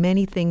of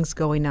many things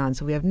going on.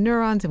 So we have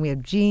neurons and we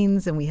have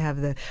genes and we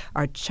have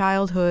our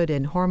childhood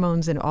and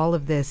hormones and all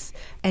of this.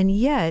 And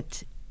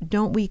yet,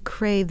 don't we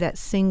crave that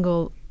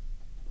single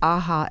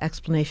aha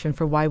explanation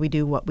for why we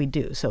do what we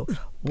do? So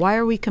why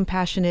are we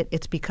compassionate?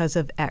 It's because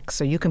of X.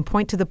 So you can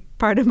point to the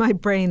part of my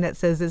brain that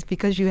says it's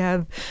because you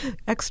have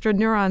extra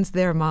neurons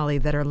there, Molly,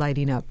 that are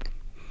lighting up.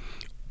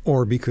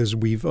 Or because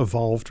we've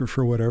evolved or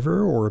for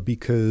whatever, or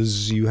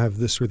because you have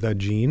this or that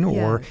gene,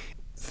 or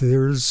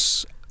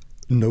there's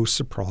no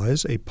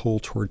surprise, a pull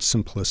towards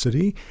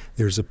simplicity.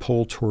 There's a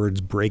pull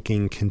towards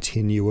breaking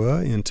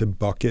continua into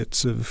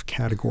buckets of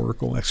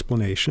categorical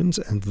explanations,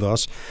 and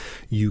thus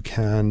you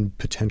can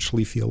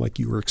potentially feel like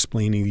you are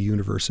explaining the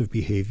universe of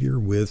behavior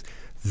with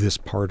this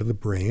part of the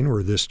brain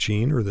or this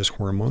gene or this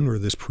hormone or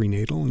this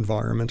prenatal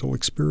environmental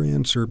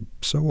experience or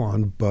so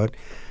on. But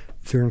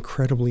they're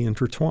incredibly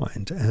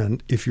intertwined.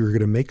 And if you're going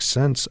to make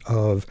sense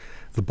of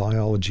the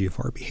biology of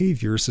our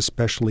behaviors,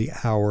 especially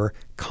our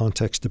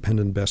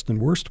context-dependent best and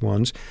worst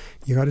ones,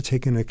 you got to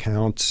take into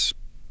account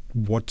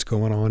what's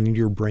going on in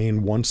your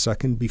brain 1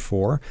 second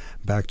before,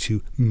 back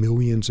to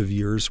millions of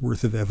years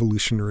worth of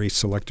evolutionary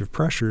selective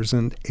pressures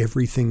and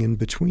everything in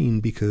between,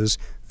 because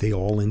they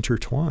all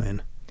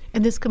intertwine.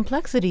 And this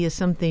complexity is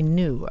something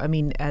new. I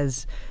mean,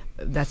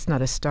 that's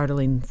not a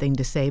startling thing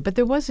to say, but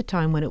there was a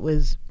time when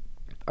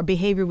our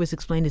behavior was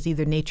explained as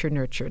either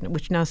nature-nurture,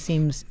 which now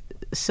seems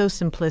so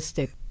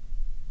simplistic.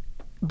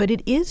 But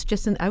it is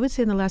just, I would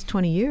say in the last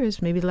 20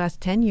 years, maybe the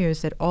last 10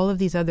 years, that all of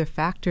these other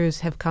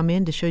factors have come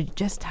in to show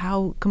just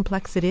how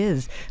complex it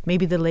is.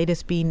 Maybe the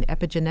latest being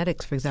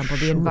epigenetics, for example,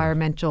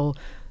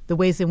 the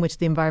ways in which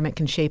the environment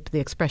can shape the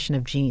expression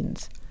of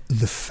genes.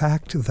 The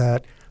fact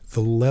that the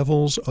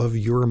levels of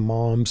your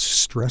mom's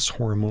stress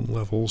hormone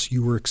levels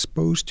you were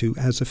exposed to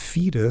as a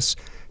fetus,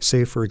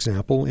 say, for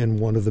example, in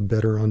one of the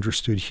better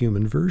understood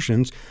human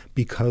versions,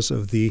 because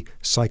of the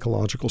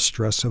psychological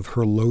stress of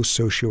her low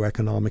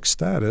socioeconomic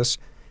status,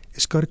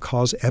 is going to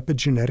cause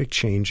epigenetic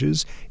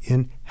changes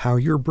in how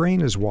your brain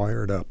is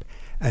wired up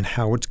and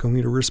how it's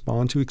going to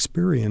respond to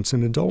experience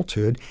in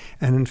adulthood,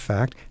 and in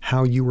fact,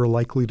 how you are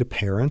likely to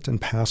parent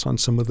and pass on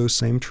some of those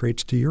same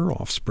traits to your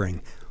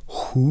offspring.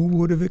 Who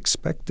would have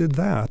expected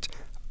that?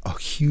 A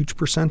huge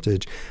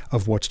percentage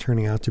of what's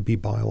turning out to be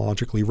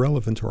biologically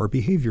relevant to our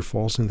behavior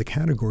falls in the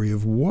category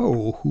of,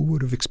 whoa, who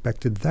would have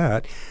expected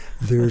that?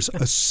 There's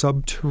a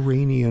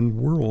subterranean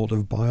world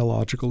of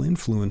biological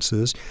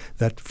influences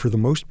that, for the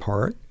most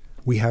part,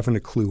 we haven't a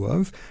clue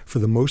of. For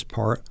the most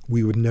part,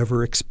 we would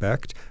never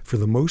expect. For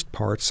the most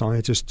part,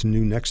 scientists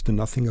knew next to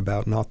nothing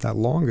about not that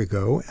long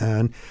ago,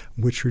 and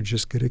which are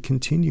just going to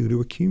continue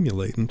to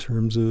accumulate in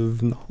terms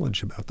of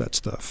knowledge about that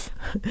stuff.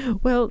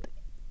 Well,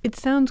 it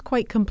sounds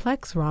quite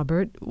complex,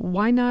 Robert.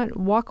 Why not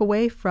walk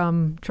away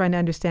from trying to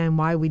understand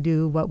why we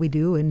do what we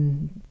do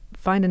and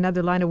find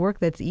another line of work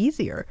that's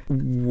easier?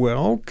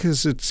 Well,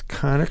 because it's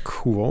kind of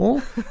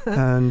cool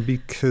and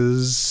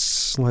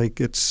because,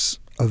 it's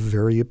a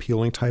very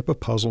appealing type of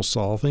puzzle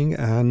solving,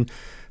 and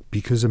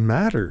because it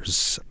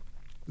matters.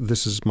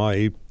 This is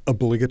my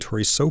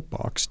obligatory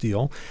soapbox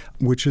deal,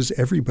 which is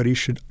everybody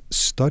should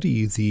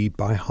study the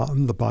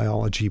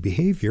biology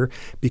behavior,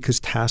 because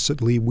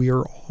tacitly we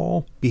are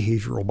all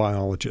behavioral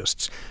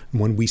biologists.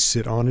 When we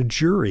sit on a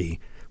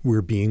jury,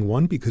 we're being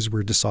one because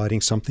we're deciding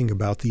something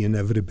about the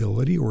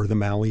inevitability or the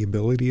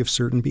malleability of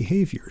certain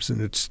behaviors and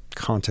its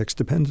context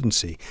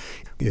dependency.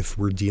 If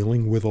we're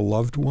dealing with a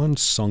loved one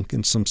sunk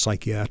in some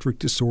psychiatric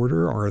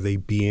disorder, are they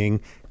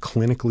being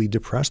clinically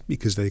depressed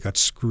because they got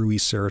screwy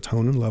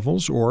serotonin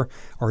levels, or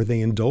are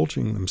they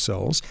indulging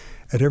themselves?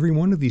 At every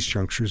one of these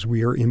junctures,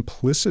 we are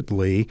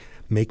implicitly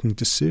making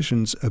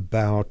decisions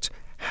about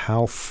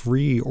how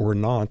free or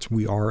not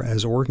we are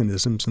as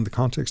organisms in the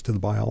context of the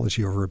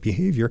biology of our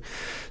behavior.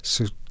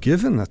 So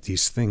given that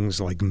these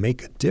things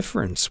make a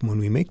difference when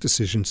we make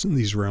decisions in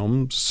these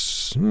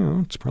realms,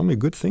 it's probably a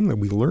good thing that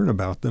we learn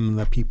about them and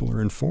that people are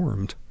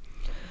informed.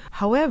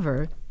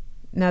 However,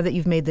 now that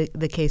you've made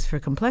the case for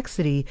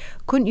complexity,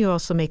 couldn't you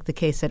also make the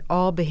case that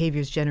all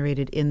behavior is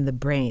generated in the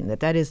brain,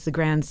 that is the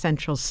grand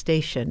central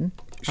station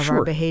of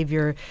our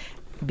behavior?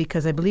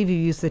 Because I believe you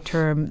use the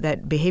term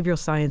that behavioral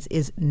science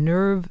is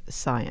nerve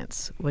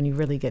science when you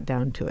really get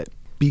down to it.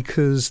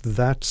 Because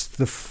that's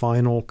the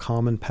final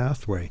common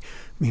pathway.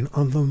 I mean,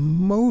 on the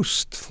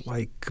most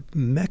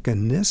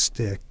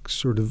mechanistic,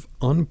 sort of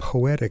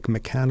unpoetic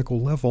mechanical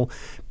level,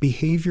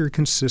 behavior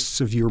consists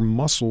of your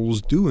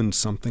muscles doing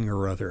something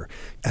or other.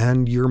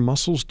 And your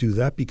muscles do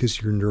that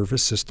because your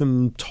nervous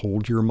system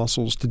told your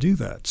muscles to do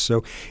that.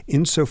 So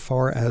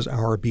insofar as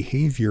our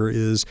behavior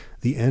is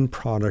the end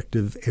product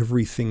of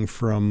everything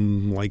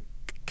from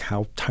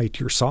how tight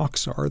your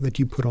socks are that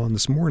you put on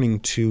this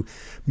morning to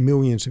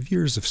millions of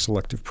years of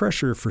selective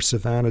pressure for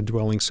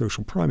savanna-dwelling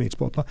social primates,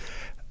 blah, blah.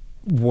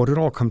 What it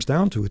all comes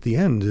down to at the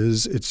end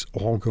is it's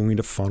all going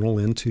to funnel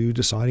into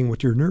deciding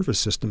what your nervous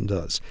system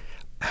does.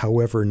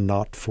 However,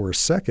 not for a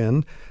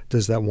second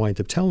does that wind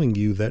up telling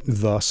you that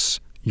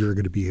thus you're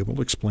going to be able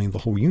to explain the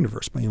whole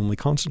universe by only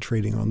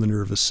concentrating on the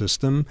nervous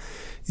system.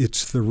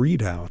 It's the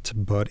readout,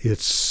 but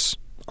it's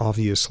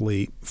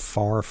obviously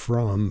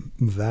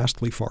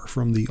vastly far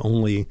from the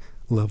only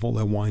level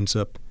that winds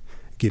up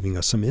giving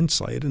us some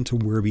insight into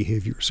where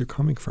behaviors are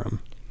coming from.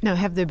 Now,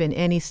 have there been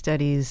any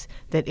studies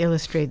that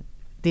illustrate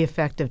the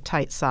effect of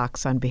tight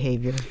socks on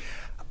behavior?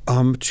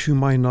 To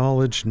my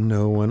knowledge,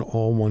 no, and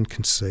all one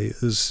can say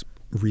is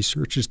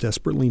research is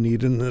desperately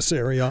needed in this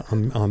area.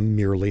 I'm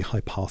merely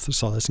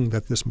hypothesizing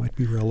that this might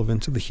be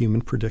relevant to the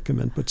human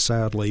predicament, but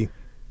sadly,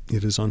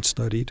 it is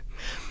unstudied.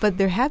 But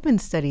there have been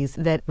studies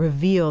that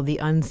reveal the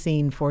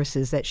unseen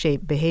forces that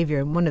shape behavior.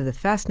 And one of the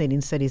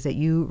fascinating studies that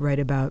you write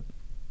about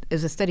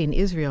is a study in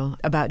Israel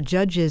about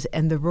judges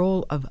and the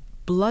role of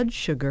blood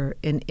sugar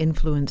in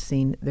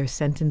influencing their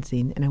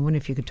sentencing. And I wonder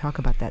if you could talk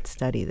about that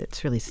study.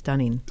 That's really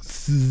stunning.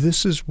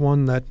 This is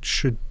one that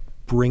should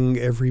bring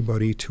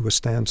everybody to a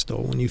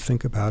standstill when you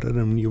think about it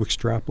and when you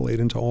extrapolate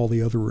into all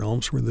the other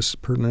realms where this is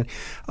pertinent.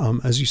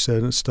 As you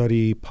said, a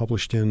study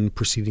published in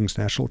Proceedings,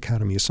 National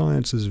Academy of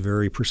Sciences, a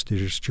very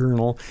prestigious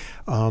journal,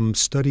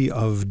 study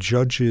of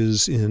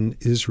judges in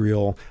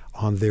Israel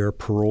on their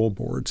parole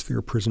boards,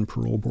 their prison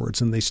parole boards,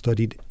 and they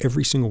studied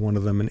every single one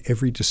of them and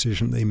every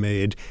decision they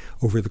made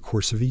over the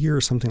course of a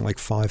year, something like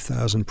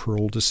 5,000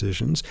 parole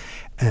decisions.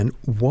 And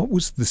what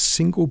was the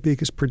single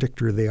biggest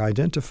predictor they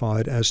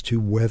identified as to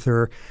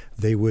whether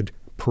they would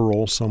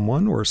parole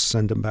someone or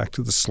send them back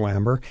to the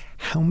slammer?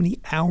 How many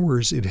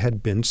hours it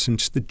had been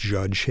since the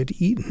judge had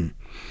eaten.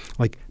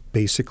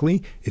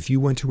 Basically, if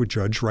you went to a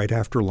judge right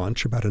after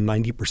lunch, about a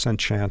 90%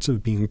 chance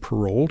of being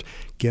paroled.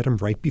 Get them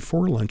right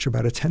before lunch,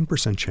 about a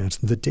 10% chance.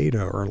 The data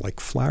are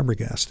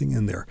flabbergasting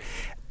in there.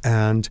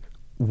 And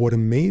what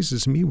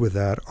amazes me with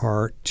that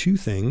are two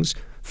things.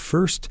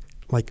 First,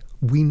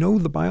 we know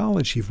the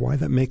biology of why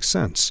that makes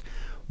sense.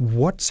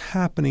 What's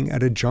happening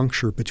at a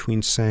juncture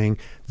between saying,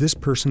 this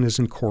person is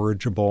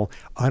incorrigible,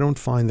 I don't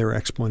find their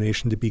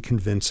explanation to be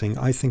convincing,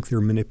 I think they're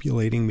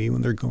manipulating me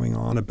when they're going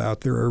on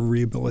about their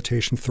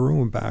rehabilitation, throw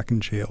them back in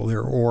jail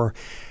there, or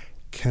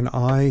can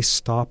I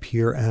stop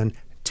here and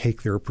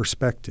take their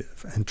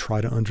perspective and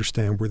try to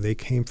understand where they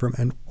came from,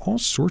 and all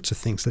sorts of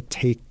things that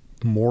take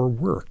more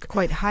work.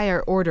 Quite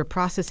higher order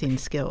processing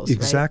skills,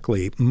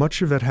 exactly. Right?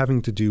 Much of it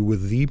having to do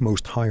with the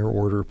most higher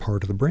order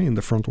part of the brain,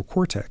 the frontal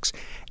cortex.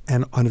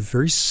 And on a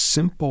very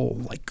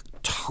simple,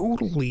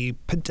 totally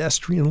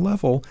pedestrian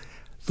level,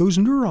 those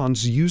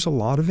neurons use a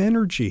lot of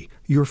energy.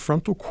 Your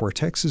frontal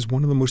cortex is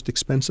one of the most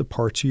expensive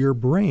parts of your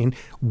brain.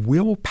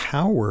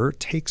 Willpower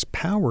takes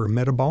power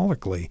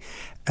metabolically.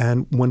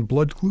 And when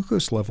blood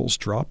glucose levels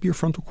drop, your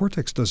frontal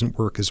cortex doesn't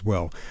work as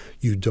well.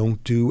 You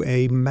don't do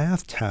a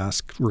math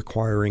task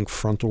requiring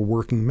frontal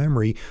working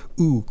memory.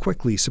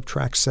 Quickly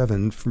subtract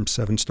 7 from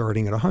 7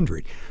 starting at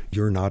 100.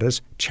 You're not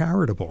as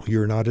charitable.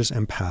 You're not as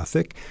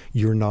empathic.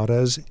 You're not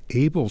as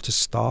able to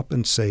stop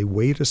and say,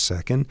 wait a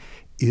second,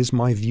 is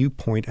my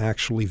viewpoint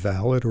actually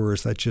valid, or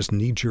is that just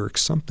knee-jerk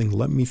something?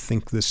 Let me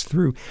think this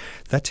through.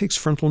 That takes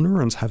frontal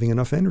neurons having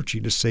enough energy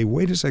to say,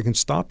 wait a second,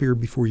 stop here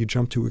before you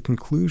jump to a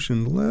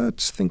conclusion.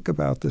 Let's think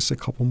about this a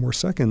couple more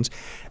seconds.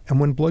 And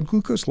when blood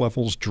glucose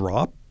levels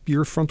drop,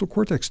 your frontal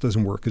cortex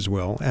doesn't work as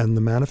well. And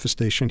the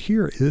manifestation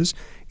here is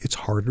it's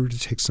harder to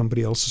take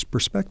somebody else's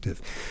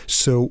perspective.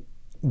 So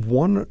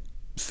one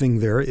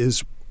thing there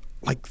is,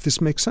 this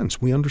makes sense.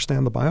 We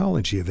understand the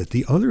biology of it.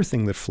 The other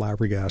thing that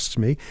flabbergasts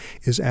me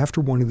is after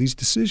one of these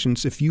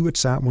decisions, if you had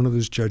sat one of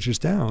those judges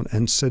down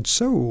and said,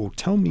 so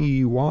tell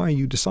me why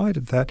you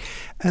decided that,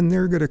 and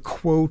they're going to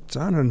quote,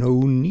 I don't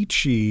know,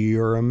 Nietzsche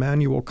or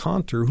Immanuel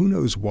Kant or who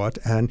knows what,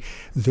 and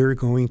they're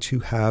going to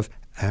have,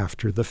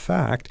 after the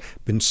fact,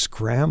 been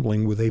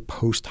scrambling with a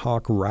post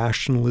hoc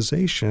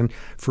rationalization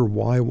for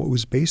why what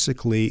was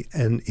basically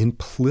an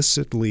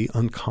implicitly,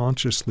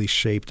 unconsciously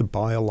shaped,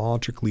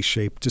 biologically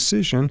shaped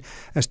decision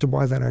as to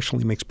why that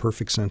actually makes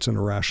perfect sense in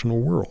a rational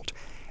world.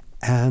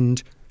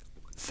 And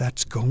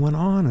that's going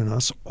on in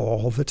us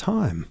all the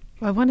time.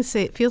 Well, I want to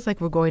say it feels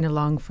like we're going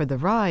along for the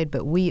ride,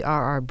 but we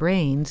are our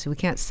brains. We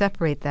can't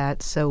separate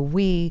that. So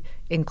we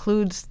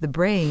includes the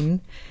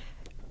brain.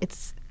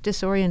 It's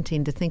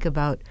disorienting to think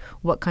about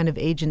what kind of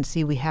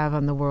agency we have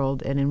on the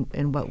world and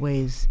in what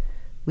ways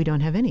we don't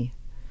have any.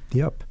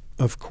 Yep.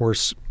 Of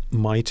course,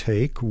 my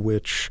take,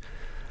 which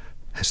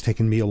has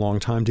taken me a long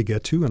time to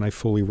get to, and I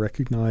fully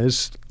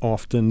recognize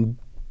often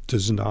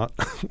does not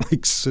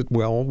sit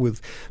well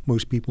with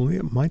most people.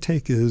 My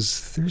take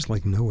is there's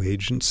no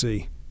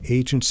agency.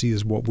 Agency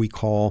is what we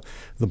call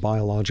the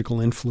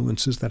biological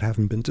influences that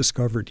haven't been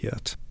discovered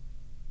yet.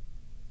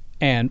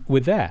 And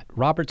with that,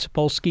 Robert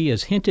Sapolsky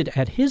has hinted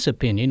at his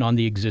opinion on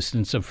the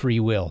existence of free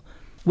will.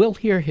 We'll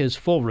hear his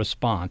full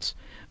response.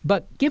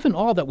 But given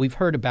all that we've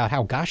heard about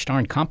how gosh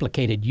darn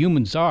complicated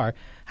humans are,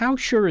 how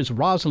sure is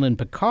Rosalind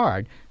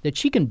Picard that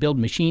she can build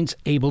machines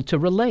able to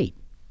relate?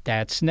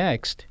 That's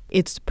next.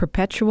 It's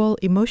Perpetual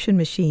Emotion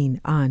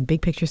Machine on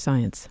Big Picture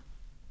Science.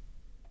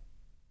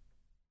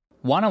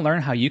 Want to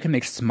learn how you can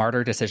make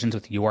smarter decisions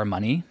with your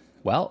money?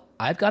 Well,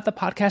 I've got the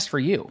podcast for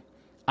you.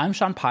 I'm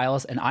Sean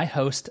Piles, and I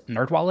host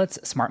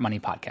NerdWallet's Smart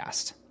Money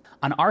Podcast.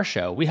 On our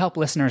show, we help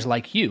listeners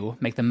like you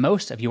make the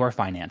most of your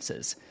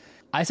finances.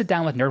 I sit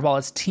down with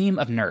NerdWallet's team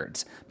of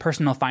nerds,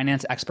 personal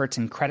finance experts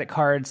in credit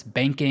cards,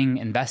 banking,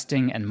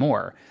 investing, and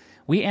more.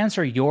 We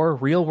answer your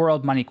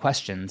real-world money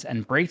questions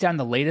and break down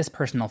the latest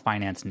personal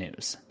finance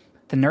news.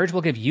 The nerds will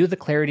give you the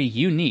clarity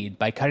you need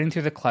by cutting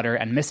through the clutter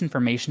and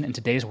misinformation in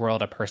today's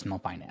world of personal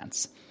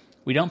finance.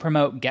 We don't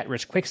promote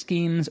get-rich-quick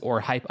schemes or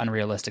hype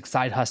unrealistic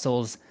side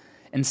hustles.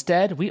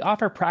 Instead, we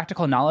offer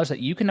practical knowledge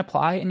that you can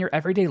apply in your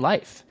everyday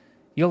life.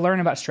 You'll learn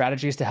about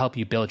strategies to help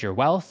you build your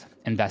wealth,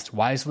 invest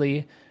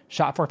wisely,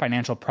 shop for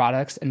financial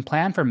products, and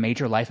plan for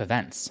major life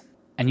events.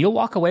 And you'll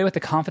walk away with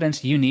the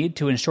confidence you need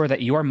to ensure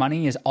that your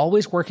money is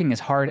always working as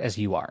hard as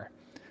you are.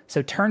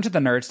 So turn to the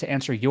nerds to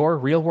answer your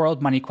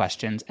real-world money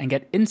questions and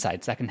get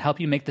insights that can help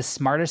you make the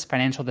smartest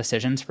financial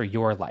decisions for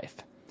your life.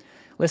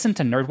 Listen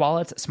to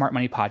NerdWallet's Smart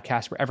Money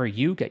Podcast wherever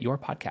you get your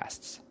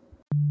podcasts.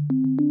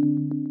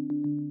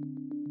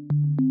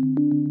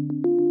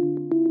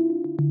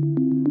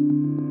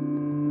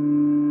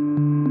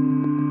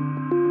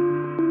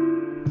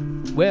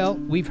 Well,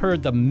 we've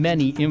heard the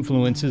many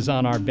influences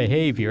on our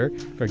behavior.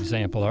 For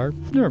example, our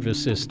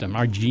nervous system,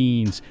 our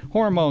genes,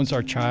 hormones,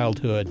 our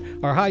childhood,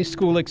 our high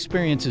school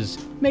experiences,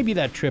 maybe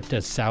that trip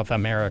to South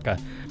America,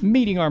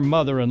 meeting our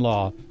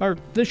mother-in-law, or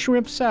the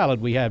shrimp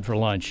salad we had for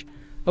lunch.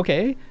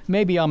 Okay,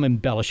 maybe I'm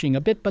embellishing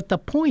a bit, but the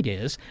point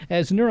is,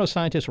 as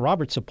neuroscientist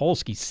Robert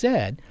Sapolsky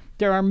said,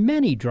 there are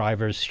many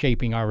drivers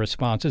shaping our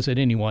responses at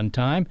any one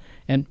time,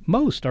 and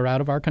most are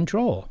out of our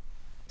control.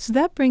 So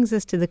that brings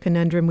us to the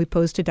conundrum we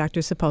posed to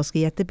Dr.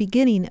 Sapolsky at the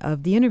beginning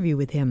of the interview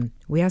with him.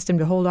 We asked him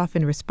to hold off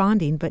in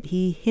responding, but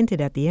he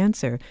hinted at the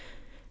answer.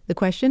 The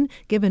question,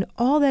 given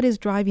all that is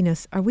driving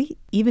us, are we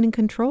even in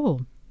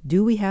control?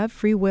 Do we have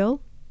free will?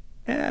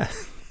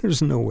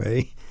 There's no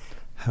way.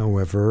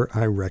 However,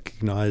 I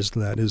recognize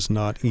that is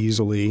not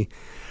easily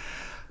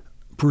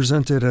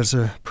presented as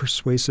a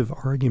persuasive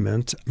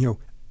argument.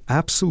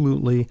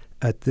 Absolutely,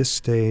 at this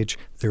stage,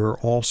 there are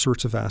all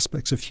sorts of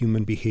aspects of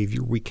human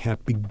behavior we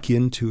can't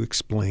begin to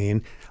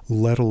explain,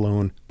 let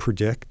alone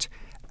predict.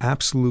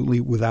 Absolutely,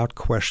 without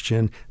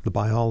question, the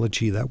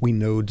biology that we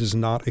know does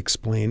not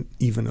explain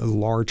even a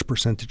large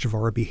percentage of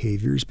our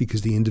behaviors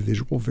because the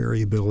individual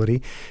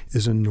variability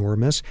is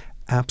enormous.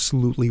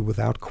 Absolutely,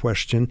 without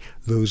question,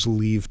 those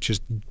leave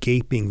just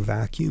gaping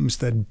vacuums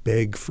that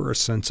beg for a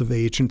sense of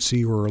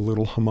agency or a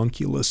little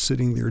homunculus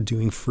sitting there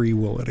doing free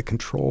will at a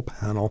control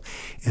panel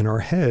in our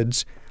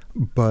heads.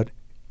 But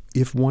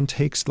if one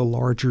takes the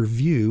larger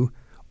view,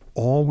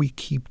 all we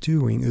keep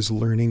doing is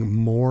learning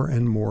more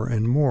and more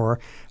and more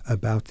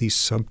about these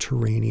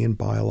subterranean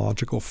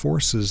biological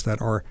forces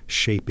that are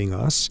shaping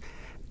us.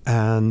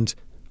 And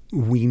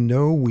we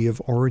know we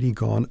have already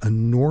gone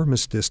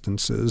enormous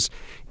distances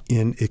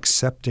in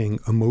accepting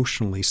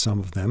emotionally some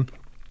of them.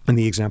 And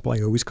the example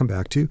I always come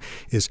back to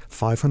is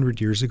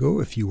 500 years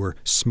ago, if you were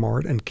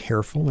smart and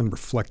careful and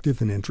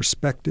reflective and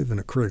introspective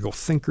and a critical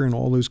thinker and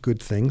all those good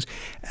things,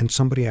 and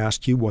somebody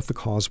asked you what the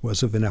cause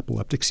was of an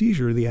epileptic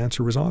seizure, the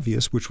answer was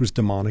obvious, which was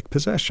demonic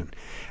possession.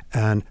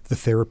 And the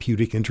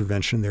therapeutic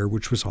intervention there,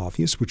 which was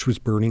obvious, which was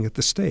burning at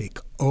the stake.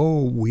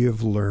 Oh, we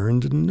have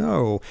learned,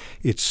 no,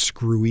 it's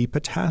screwy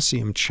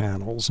potassium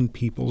channels in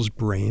people's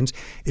brains.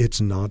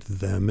 It's not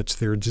them, it's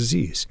their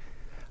disease.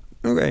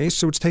 Okay,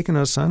 so it's taken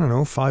us,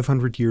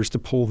 500 years to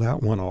pull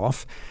that one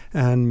off,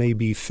 and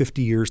maybe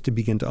 50 years to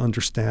begin to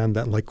understand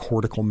that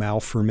cortical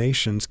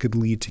malformations could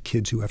lead to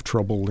kids who have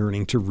trouble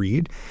learning to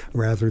read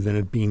rather than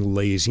it being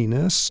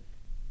laziness.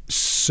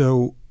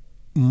 So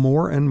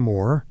more and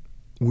more,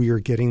 we are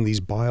getting these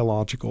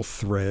biological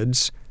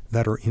threads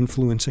that are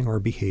influencing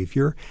our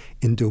behavior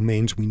in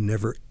domains we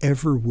never,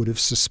 ever would have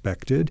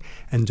suspected,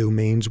 and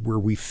domains where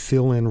we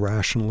fill in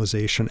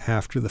rationalization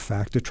after the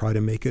fact to try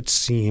to make it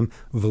seem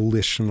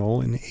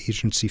volitional and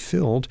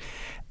agency-filled.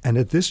 And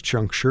at this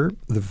juncture,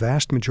 the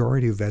vast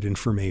majority of that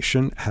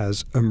information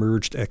has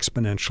emerged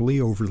exponentially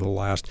over the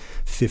last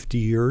 50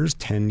 years,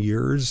 10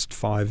 years,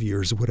 5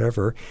 years,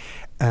 whatever.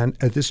 And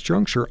at this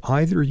juncture,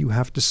 either you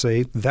have to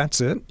say,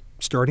 that's it,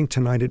 starting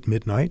tonight at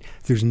midnight,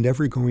 there's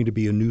never going to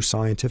be a new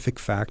scientific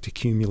fact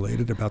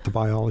accumulated about the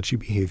biology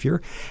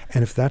behavior.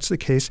 And if that's the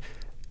case,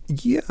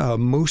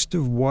 most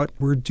of what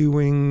we're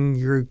doing,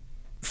 your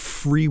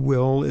free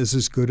will is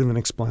as good of an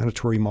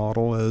explanatory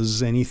model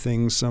as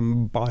anything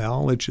some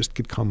biologist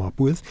could come up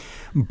with.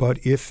 But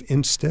if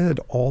instead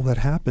all that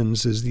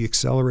happens is the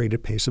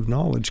accelerated pace of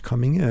knowledge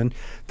coming in,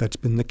 that's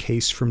been the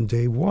case from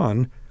day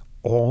one,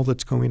 all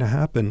that's going to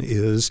happen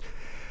is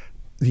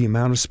the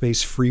amount of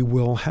space free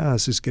will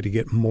has is going to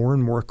get more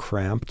and more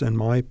cramped, and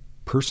my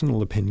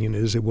personal opinion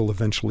is it will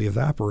eventually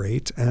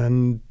evaporate,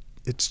 and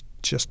it's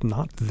just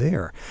not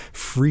there.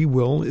 Free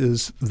will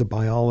is the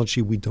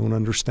biology we don't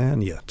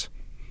understand yet.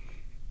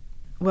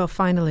 Well,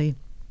 finally,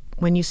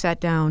 when you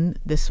sat down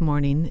this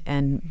morning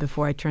and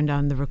before I turned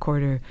on the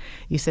recorder,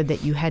 you said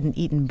that you hadn't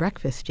eaten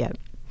breakfast yet.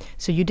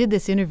 So you did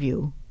this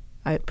interview,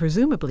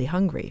 presumably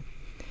hungry.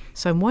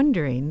 So I'm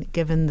wondering,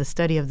 given the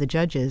study of the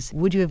judges,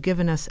 would you have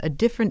given us a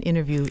different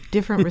interview,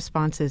 different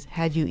responses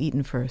had you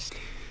eaten first?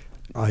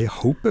 I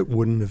hope it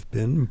wouldn't have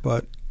been,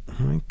 but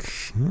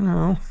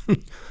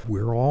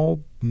we're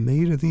all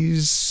made of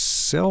these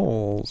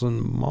cells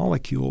and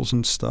molecules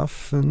and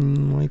stuff,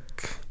 and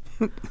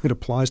it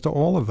applies to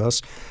all of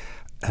us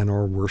and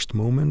our worst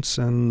moments,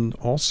 and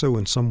also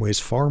in some ways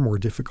far more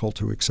difficult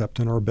to accept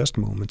in our best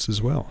moments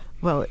as well.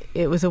 Well,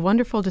 it was a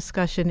wonderful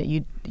discussion.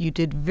 You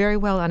did very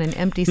well on an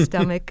empty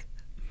stomach.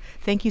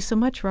 Thank you so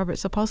much, Robert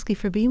Sapolsky,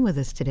 for being with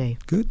us today.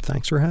 Good.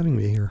 Thanks for having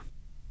me here.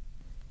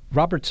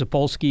 Robert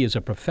Sapolsky is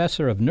a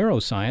professor of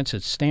neuroscience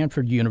at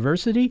Stanford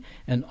University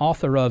and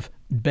author of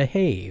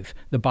Behave,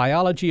 The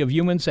Biology of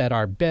Humans at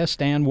Our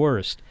Best and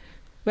Worst.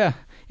 Well,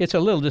 it's a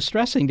little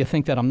distressing to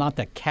think that I'm not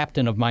the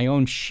captain of my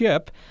own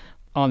ship.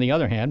 On the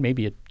other hand,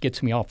 maybe it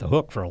gets me off the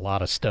hook for a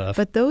lot of stuff.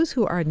 But those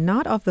who are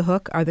not off the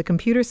hook are the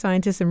computer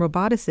scientists and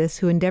roboticists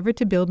who endeavor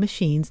to build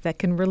machines that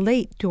can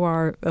relate to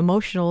our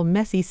emotional,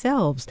 messy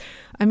selves.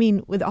 I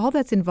mean, with all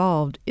that's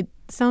involved, it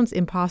sounds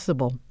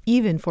impossible,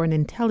 even for an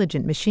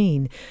intelligent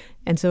machine.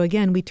 And so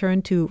again, we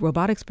turn to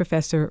robotics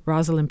professor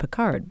Rosalind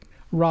Picard.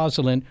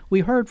 Rosalind, we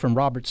heard from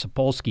Robert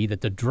Sapolsky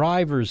that the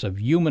drivers of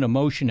human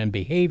emotion and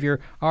behavior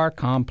are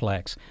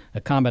complex,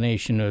 a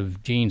combination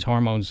of genes,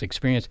 hormones,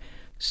 experience,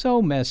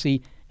 so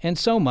messy and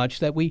so much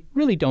that we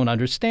really don't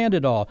understand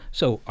it all.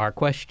 So our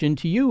question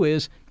to you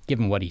is,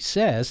 given what he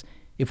says,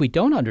 if we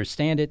don't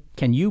understand it,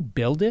 can you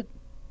build it?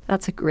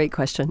 That's a great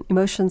question.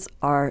 Emotions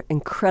are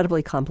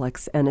incredibly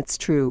complex, and it's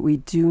true. We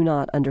do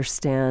not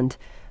understand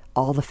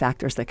all the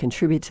factors that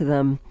contribute to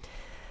them.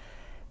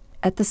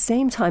 At the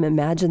same time,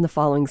 imagine the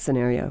following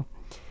scenario.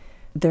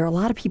 There are a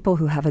lot of people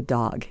who have a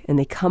dog, and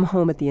they come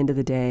home at the end of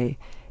the day,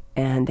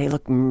 and they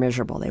look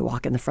miserable. They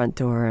walk in the front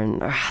door,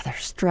 and they're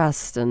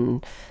stressed,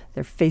 and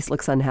their face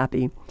looks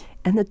unhappy.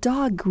 And the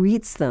dog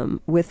greets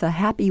them with a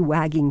happy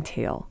wagging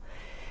tail.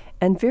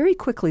 And very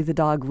quickly, the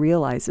dog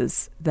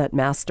realizes that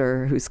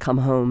master who's come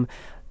home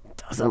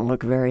doesn't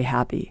look very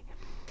happy.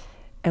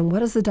 And what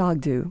does the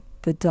dog do?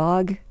 The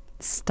dog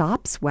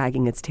stops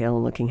wagging its tail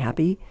and looking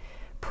happy,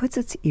 puts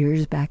its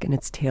ears back and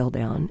its tail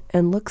down,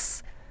 and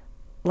looks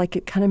like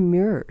it kind of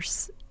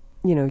mirrors,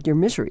 your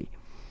misery.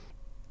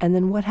 And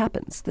then what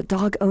happens? The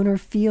dog owner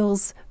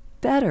feels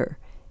better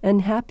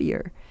and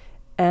happier.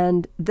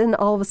 And then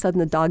all of a sudden,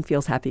 the dog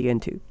feels happy again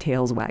too,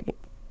 tail's wagging.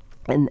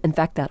 And in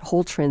fact, that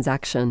whole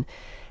transaction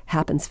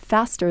happens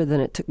faster than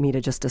it took me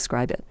to just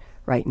describe it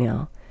right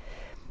now.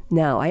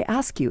 Now, I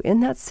ask you,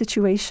 in that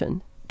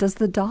situation, does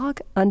the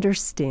dog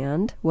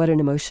understand what an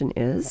emotion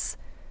is?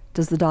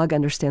 Does the dog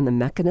understand the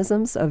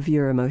mechanisms of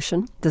your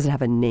emotion? Does it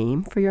have a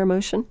name for your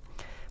emotion?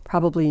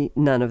 Probably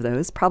none of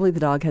those. Probably the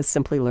dog has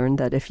simply learned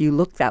that if you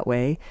look that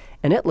way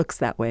and it looks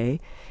that way,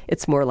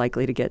 it's more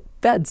likely to get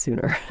fed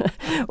sooner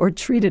or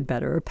treated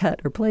better or pet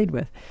or played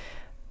with.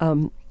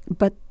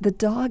 But the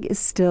dog is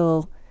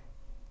still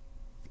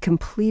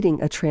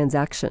completing a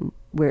transaction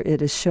where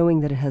it is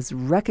showing that it has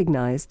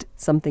recognized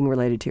something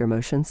related to your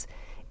emotions.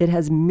 It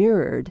has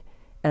mirrored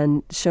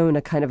and shown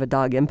a kind of a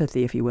dog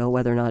empathy, if you will,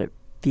 whether or not it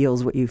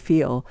feels what you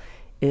feel.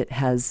 It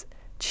has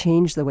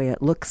changed the way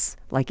it looks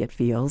like it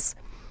feels.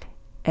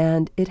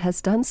 And it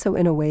has done so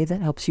in a way that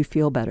helps you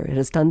feel better. It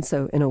has done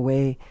so in a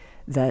way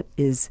that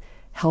is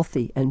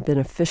healthy and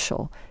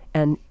beneficial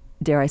and,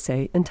 dare I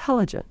say,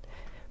 intelligent.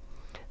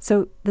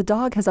 So the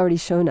dog has already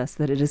shown us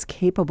that it is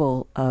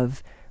capable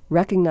of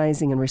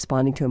recognizing and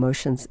responding to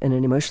emotions in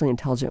an emotionally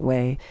intelligent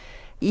way,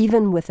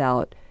 even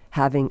without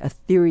having a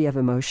theory of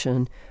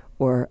emotion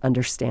or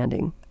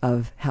understanding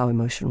of how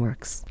emotion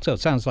works. So it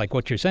sounds like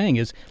what you're saying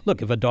is,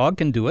 look, if a dog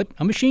can do it,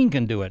 a machine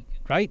can do it,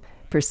 right?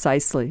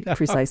 Precisely.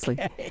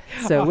 Okay.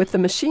 So with the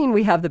machine,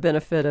 we have the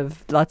benefit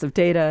of lots of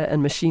data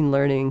and machine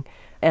learning.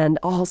 And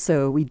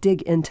also, we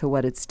dig into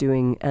what it's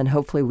doing, and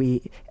hopefully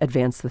we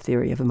advance the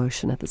theory of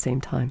emotion at the same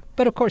time.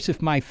 But of course,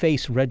 if my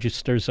face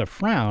registers a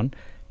frown,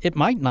 it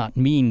might not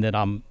mean that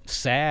I'm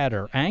sad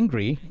or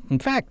angry. In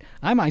fact,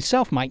 I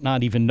myself might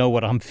not even know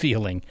what I'm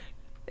feeling.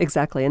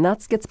 Exactly. And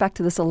that gets back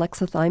to this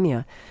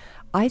alexithymia.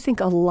 I think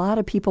a lot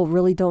of people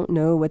really don't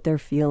know what they're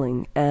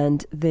feeling,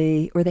 and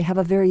they have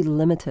a very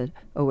limited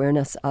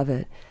awareness of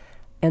it.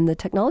 And the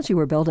technology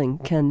we're building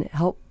can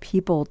help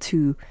people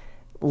to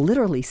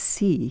literally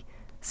see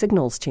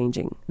signals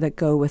changing that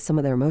go with some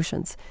of their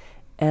emotions.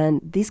 And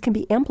these can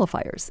be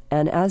amplifiers.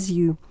 And as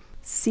you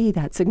see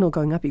that signal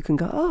going up, you can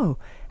go, oh,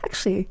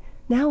 actually,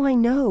 now I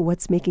know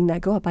what's making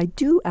that go up. I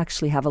do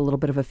actually have a little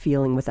bit of a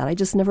feeling with that. I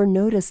just never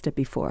noticed it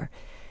before.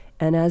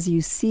 And as you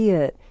see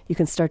it, you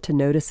can start to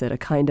notice it, a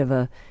kind of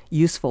a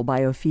useful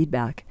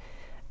biofeedback.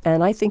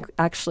 And I think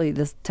actually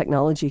this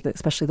technology,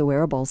 especially the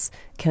wearables,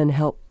 can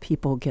help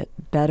people get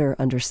better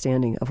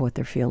understanding of what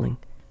they're feeling.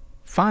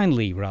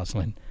 Finally,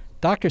 Rosalind,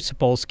 Dr.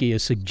 Sapolsky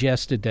has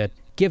suggested that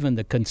given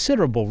the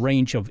considerable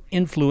range of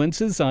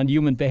influences on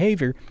human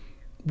behavior,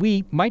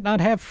 we might not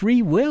have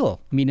free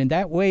will. I mean, in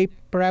that way,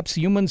 perhaps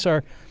humans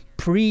are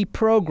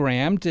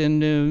pre-programmed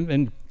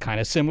and kind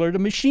of similar to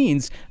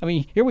machines. I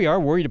mean, here we are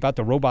worried about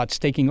the robots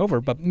taking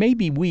over, but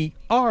maybe we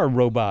are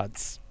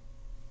robots.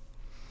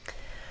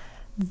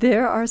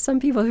 There are some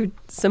people who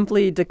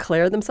simply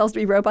declare themselves to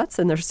be robots,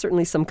 and there's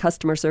certainly some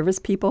customer service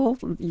people,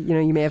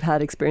 you may have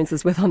had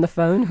experiences with on the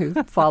phone who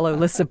follow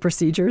lists of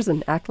procedures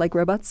and act like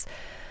robots.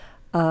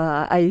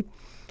 I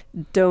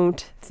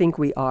don't think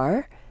we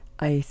are.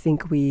 I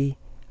think we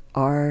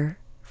are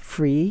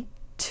free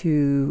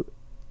to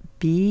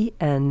be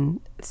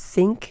and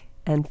think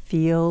and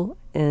feel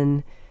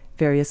in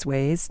various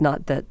ways.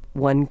 Not that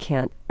one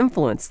can't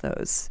influence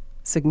those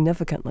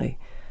significantly,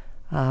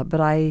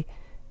 but I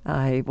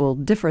will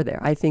differ there.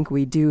 I think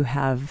we do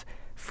have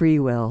free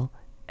will,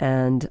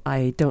 and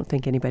I don't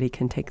think anybody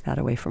can take that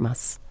away from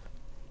us.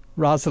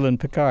 Rosalind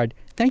Picard,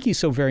 thank you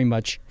so very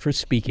much for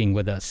speaking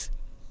with us.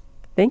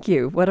 Thank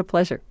you. What a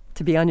pleasure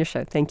to be on your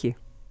show. Thank you.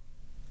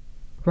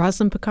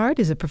 Rosalind Picard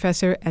is a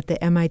professor at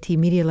the MIT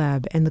Media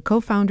Lab and the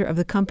co-founder of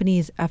the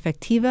companies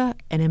Affectiva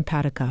and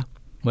Empatica.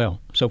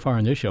 Well, so far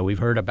in this show, we've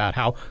heard about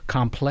how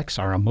complex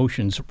our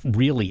emotions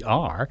really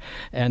are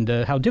and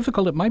how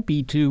difficult it might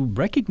be to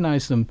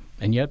recognize them.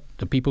 And yet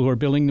the people who are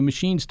building the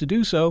machines to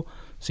do so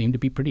seem to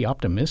be pretty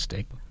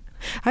optimistic.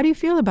 How do you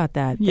feel about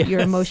that? Yes. That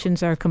your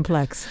emotions are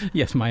complex?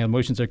 Yes, my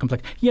emotions are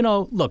complex.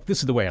 Look, this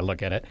is the way I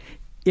look at it.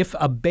 If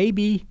a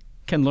baby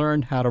can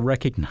learn how to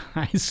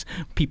recognize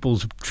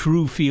people's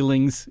true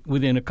feelings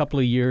within a couple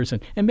of years,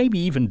 and maybe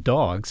even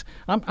dogs.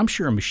 I'm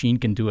sure a machine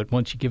can do it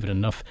once you give it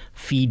enough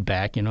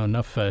feedback,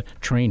 enough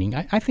training.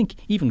 I think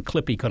even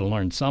Clippy could have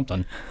learned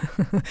something.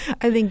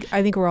 I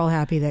think we're all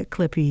happy that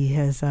Clippy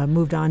has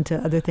moved on to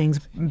other things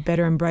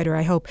better and brighter,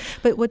 I hope.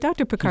 But what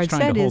Dr. Picard said is... He's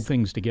trying to hold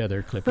things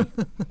together, Clippy.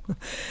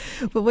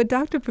 But what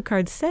Dr.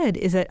 Picard said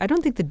is that I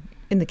don't think that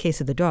in the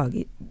case of the dog,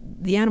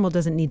 the animal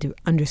doesn't need to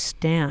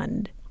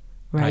understand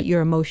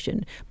your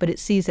emotion, but it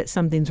sees that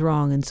something's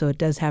wrong, and so it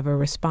does have a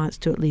response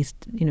to at least,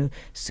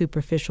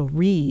 superficial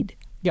read.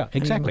 Yeah,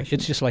 exactly.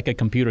 It's just like a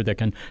computer that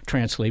can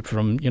translate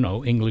from,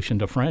 English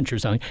into French or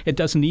something. It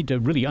doesn't need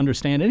to really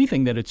understand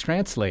anything that it's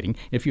translating.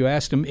 If you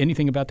asked them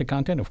anything about the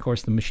content, of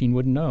course, the machine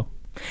wouldn't know.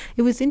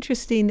 It was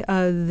interesting,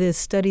 this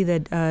study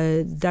that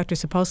Dr.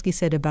 Sapolsky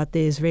said about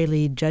the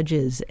Israeli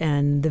judges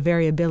and the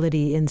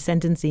variability in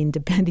sentencing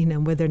depending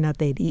on whether or not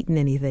they'd eaten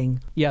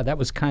anything. Yeah, that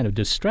was kind of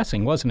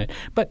distressing, wasn't it?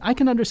 But I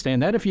can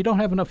understand that. If you don't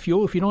have enough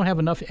fuel, if you don't have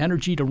enough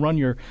energy to run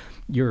your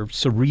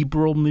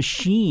cerebral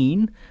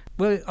machine,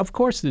 well, of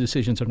course the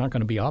decisions are not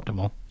going to be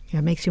optimal. Yeah,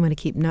 it makes you want to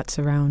keep nuts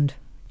around.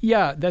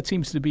 Yeah, that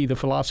seems to be the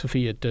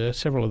philosophy at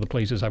several of the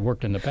places I've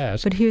worked in the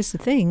past. But here's the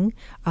thing.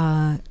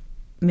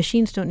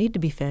 Machines don't need to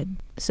be fed.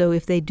 So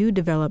if they do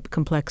develop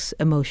complex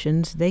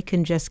emotions, they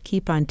can just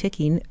keep on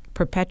ticking,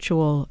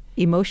 perpetual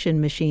emotion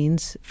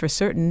machines for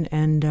certain,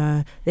 and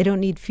they don't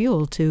need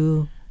fuel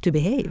to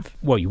behave.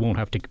 Well, you won't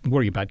have to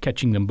worry about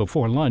catching them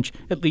before lunch,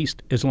 at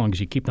least as long as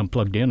you keep them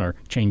plugged in or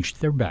change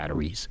their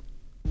batteries.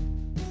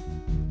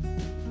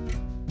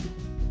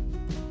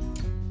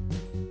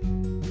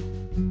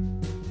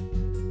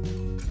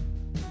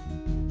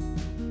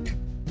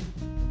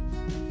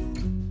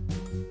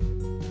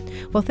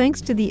 Well,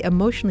 thanks to the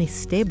emotionally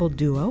stable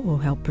duo who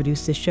helped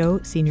produce this show,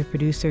 senior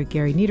producer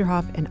Gary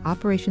Niederhoff and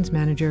operations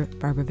manager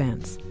Barbara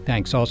Vance.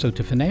 Thanks also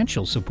to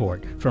financial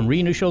support from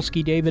Rena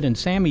Shulsky-David and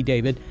Sammy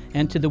David,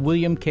 and to the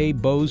William K.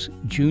 Bowes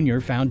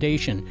Jr.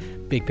 Foundation.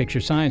 Big Picture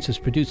Science is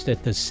produced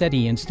at the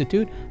SETI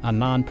Institute, a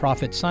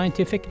nonprofit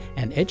scientific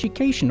and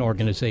education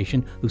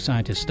organization whose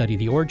scientists study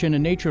the origin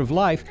and nature of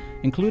life,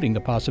 including the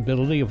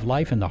possibility of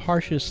life in the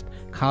harshest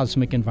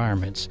cosmic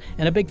environments.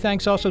 And a big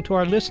thanks also to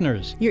our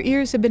listeners. Your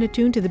ears have been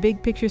attuned to the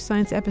Big Picture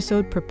Science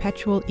episode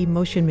Perpetual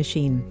Emotion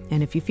Machine.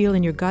 And if you feel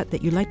in your gut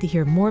that you'd like to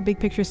hear more Big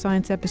Picture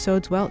Science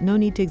episodes, well, no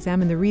need to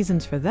examine the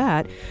reasons for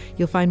that.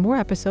 You'll find more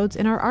episodes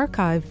in our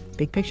archive,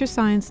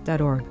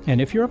 bigpicturescience.org. And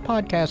if you're a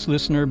podcast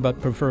listener but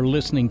prefer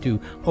listening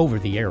to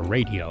over-the-air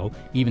radio,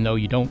 even though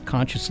you don't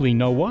consciously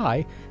know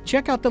why,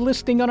 check out the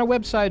listing on our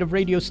website of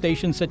radio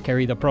stations that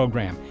carry the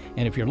program.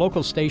 And if your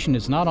local station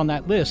is not on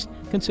that list,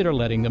 consider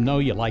letting them know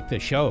you like the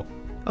show.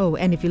 Oh,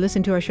 and if you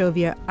listen to our show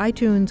via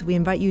iTunes, we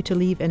invite you to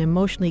leave an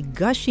emotionally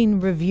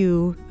gushing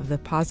review of the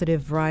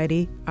positive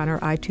variety on our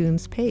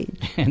iTunes page.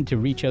 And to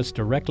reach us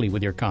directly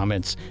with your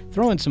comments,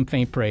 throw in some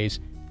faint praise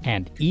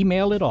and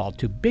email it all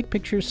to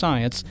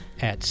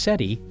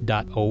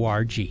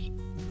bigpicturescience@seti.org.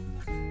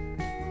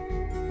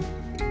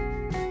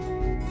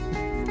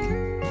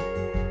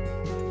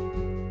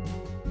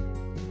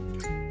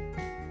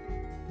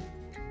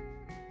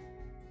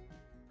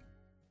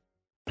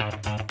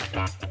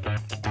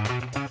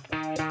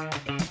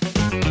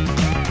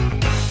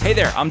 Hey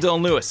there, I'm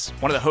Dylan Lewis,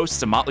 one of the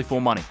hosts of Motley Fool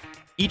Money.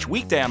 Each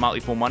weekday on Motley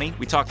Fool Money,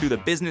 we talk through the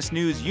business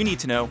news you need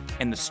to know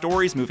and the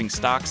stories moving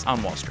stocks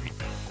on Wall Street.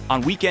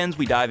 On weekends,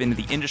 we dive into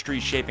the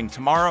industries shaping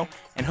tomorrow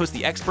and host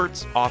the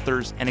experts,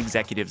 authors, and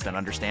executives that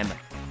understand them.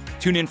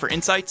 Tune in for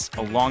insights,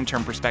 a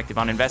long-term perspective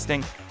on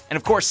investing, and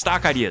of course,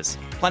 stock ideas.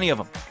 Plenty of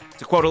them.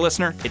 To quote a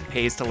listener, it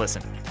pays to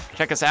listen.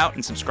 Check us out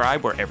and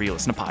subscribe wherever you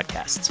listen to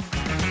podcasts.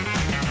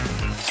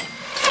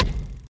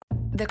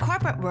 The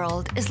corporate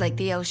world is like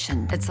the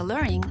ocean. It's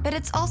alluring, but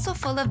it's also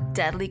full of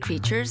deadly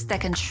creatures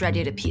that can shred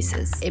you to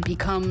pieces. It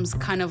becomes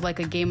kind of like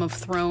a Game of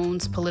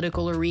Thrones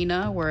political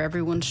arena where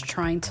everyone's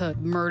trying to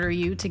murder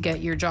you to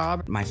get your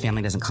job. My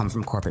family doesn't come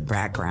from corporate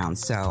background,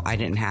 so I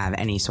didn't have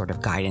any sort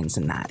of guidance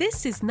in that.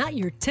 This is not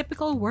your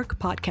typical work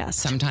podcast.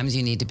 Sometimes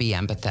you need to be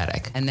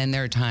empathetic. And then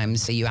there are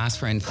times that you ask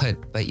for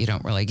input, but you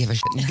don't really give a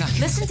shit.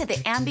 Listen to the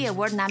Ambie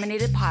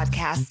Award-nominated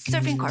podcast,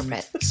 Surfing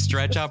Corporate.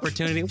 Stretch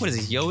opportunity? What is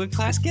this, yoga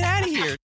class? Get out of here.